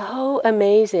was so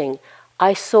amazing.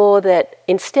 I saw that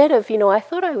instead of, I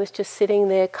thought I was just sitting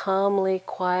there calmly,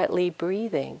 quietly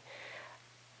breathing.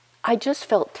 I just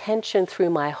felt tension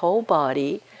through my whole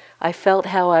body. I felt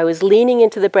how I was leaning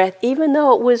into the breath, even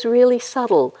though it was really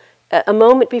subtle. A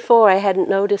moment before I hadn't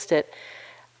noticed it.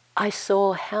 I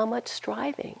saw how much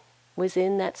striving was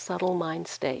in that subtle mind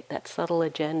state, that subtle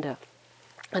agenda.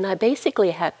 And I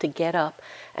basically had to get up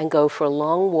and go for a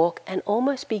long walk and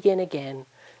almost begin again.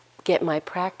 Get my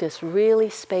practice really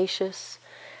spacious,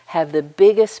 have the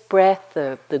biggest breath,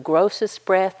 the grossest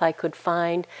breath I could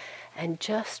find, and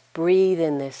just breathe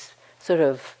in this sort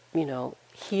of,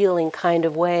 healing kind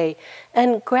of way,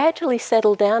 and gradually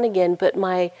settle down again. But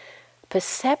my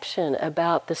perception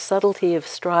about the subtlety of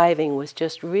striving was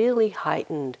just really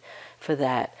heightened for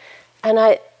that.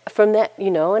 And from that,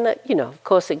 of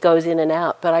course it goes in and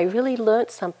out, but I really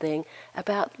learnt something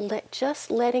about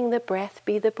just letting the breath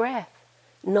be the breath,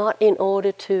 not in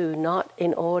order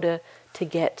to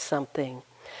get something.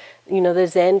 The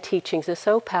Zen teachings are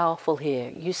so powerful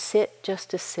here. You sit just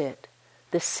to sit.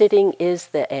 The sitting is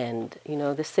the end.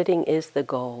 The sitting is the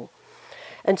goal.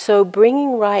 And so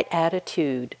bringing right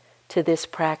attitude to this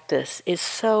practice is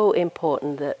so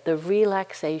important. That the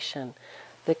relaxation,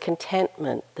 the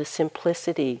contentment, the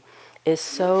simplicity is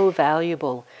so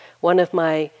valuable. One of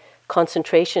my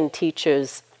concentration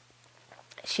teachers,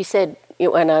 she said,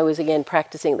 when I was again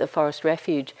practicing at the Forest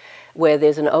Refuge, where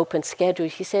there's an open schedule,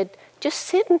 she said, just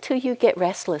sit until you get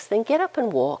restless, then get up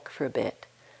and walk for a bit.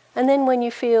 And then when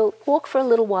you feel, walk for a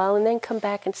little while and then come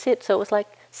back and sit. So it was like,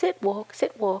 sit, walk,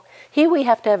 sit, walk. Here we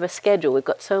have to have a schedule. We've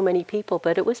got so many people,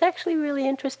 but it was actually really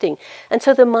interesting. And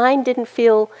so the mind didn't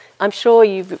feel, I'm sure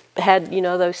you've had,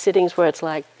 those sittings where it's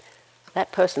like,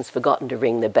 that person's forgotten to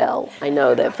ring the bell. I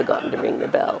know they've forgotten to ring the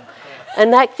bell.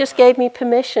 And that just gave me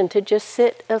permission to just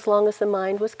sit as long as the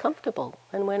mind was comfortable.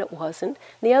 And when it wasn't,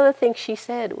 the other thing she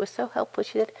said was so helpful.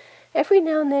 She said, every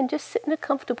now and then just sit in a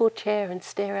comfortable chair and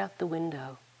stare out the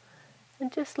window.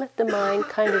 And just let the mind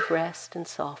kind of rest and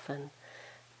soften.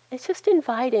 It's just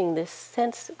inviting this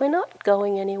sense, we're not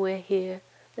going anywhere here.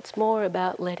 It's more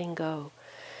about letting go.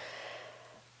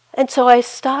 And so I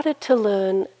started to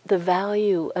learn the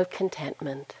value of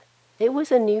contentment. It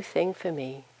was a new thing for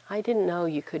me. I didn't know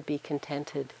you could be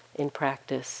contented in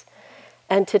practice.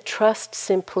 And to trust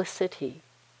simplicity.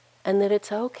 And that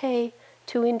it's okay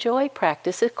to enjoy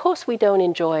practice. Of course we don't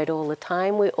enjoy it all the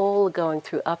time. We're all going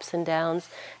through ups and downs.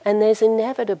 And there's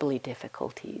inevitably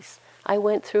difficulties. I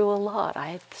went through a lot.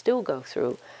 I still go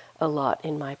through a lot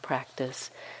in my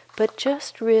practice. But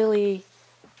just really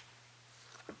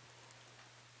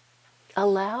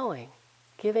allowing,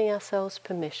 giving ourselves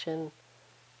permission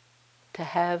to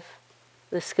have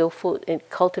the skillful,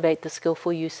 cultivate the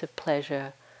skillful use of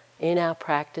pleasure in our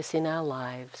practice, in our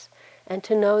lives, and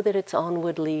to know that it's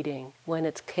onward leading when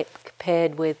it's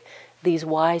paired with these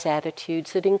wise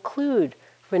attitudes that include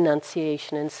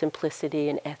renunciation and simplicity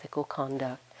and ethical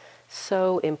conduct.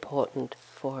 So important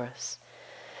for us.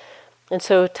 And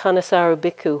so Thanissaro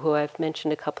Bhikkhu, who I've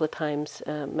mentioned a couple of times,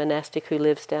 monastic who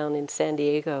lives down in San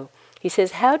Diego, he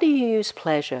says, how do you use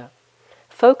pleasure?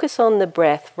 Focus on the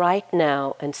breath right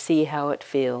now and see how it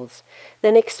feels.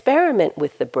 Then experiment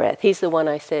with the breath. He's the one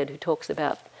I said who talks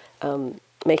about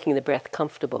making the breath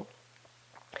comfortable.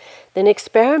 Then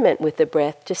experiment with the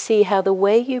breath to see how the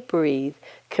way you breathe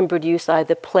can produce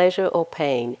either pleasure or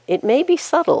pain. It may be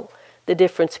subtle, the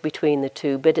difference between the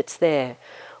two, but it's there.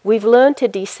 We've learned to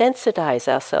desensitize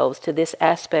ourselves to this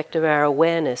aspect of our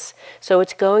awareness, so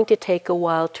it's going to take a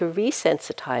while to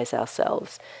resensitize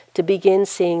ourselves, to begin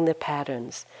seeing the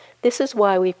patterns. This is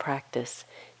why we practice.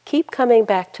 Keep coming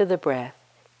back to the breath,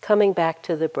 coming back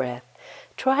to the breath.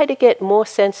 Try to get more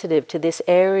sensitive to this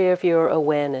area of your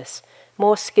awareness,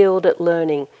 more skilled at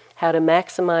learning how to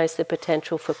maximize the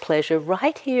potential for pleasure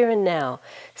right here and now,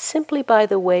 simply by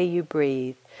the way you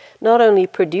breathe. Not only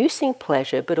producing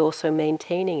pleasure, but also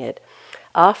maintaining it.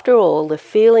 After all, the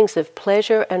feelings of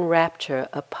pleasure and rapture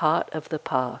are part of the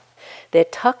path. They're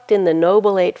tucked in the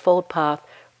Noble Eightfold Path,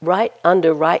 right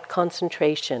under right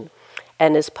concentration.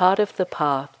 And as part of the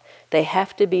path, they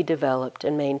have to be developed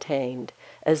and maintained.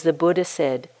 As the Buddha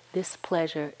said, this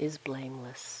pleasure is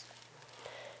blameless.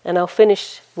 And I'll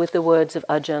finish with the words of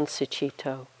Ajahn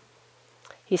Sucitto.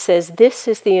 He says, this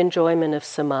is the enjoyment of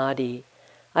samadhi.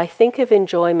 I think of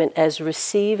enjoyment as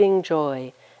receiving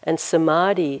joy, and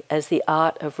samadhi as the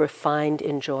art of refined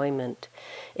enjoyment.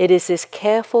 It is this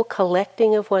careful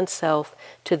collecting of oneself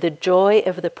to the joy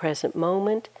of the present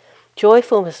moment.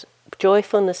 Joyfulness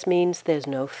means there's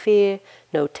no fear,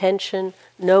 no tension,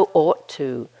 no ought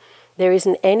to. There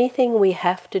isn't anything we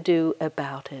have to do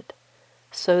about it.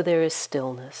 So there is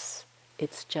stillness.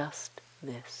 It's just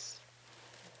this.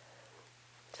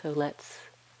 So let's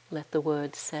let the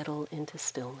words settle into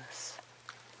stillness.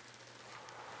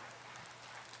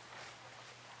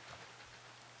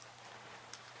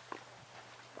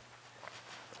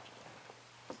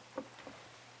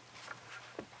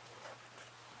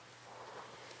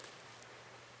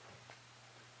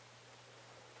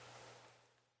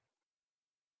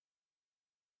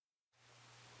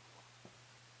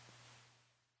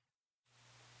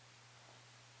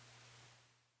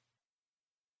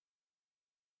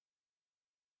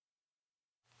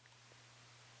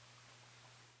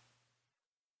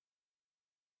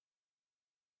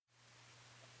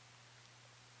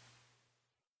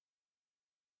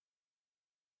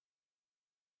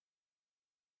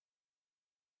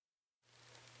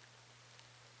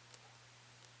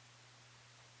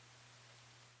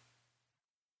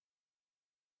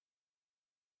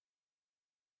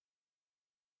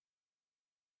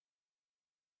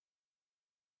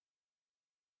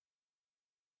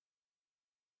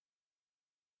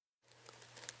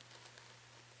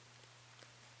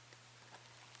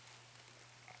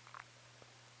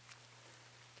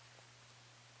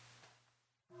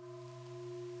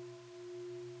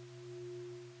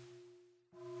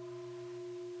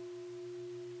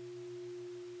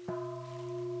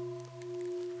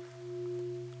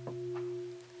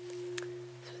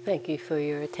 Thank you for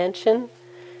your attention.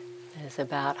 There's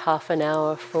about half an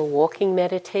hour for walking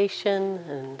meditation,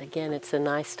 and again, it's a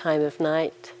nice time of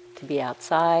night to be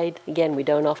outside. Again, we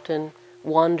don't often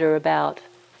wander about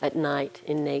at night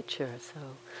in nature, so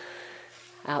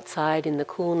outside in the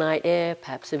cool night air,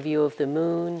 perhaps a view of the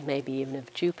moon, maybe even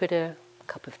of Jupiter, a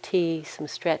cup of tea, some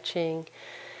stretching.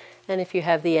 And if you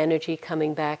have the energy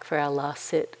coming back for our last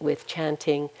sit with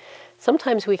chanting,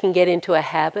 sometimes we can get into a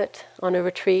habit on a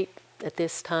retreat. At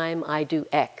this time, I do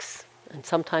X. And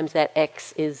sometimes that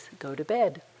X is go to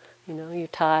bed. You know, you're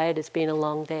tired, it's been a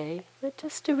long day. But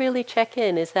just to really check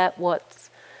in, is that what's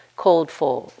called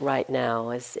for right now?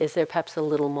 Is there perhaps a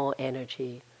little more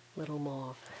energy, a little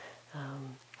more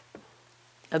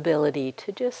ability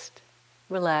to just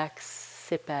relax,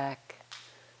 sit back,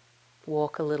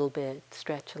 walk a little bit,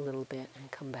 stretch a little bit,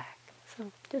 and come back.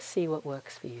 So just see what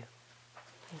works for you.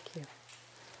 Thank you.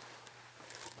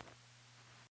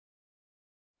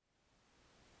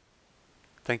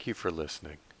 Thank you for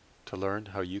listening. To learn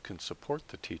how you can support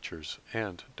the teachers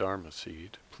and Dharma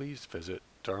Seed, please visit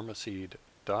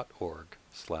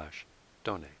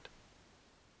dharmaseed.org/donate.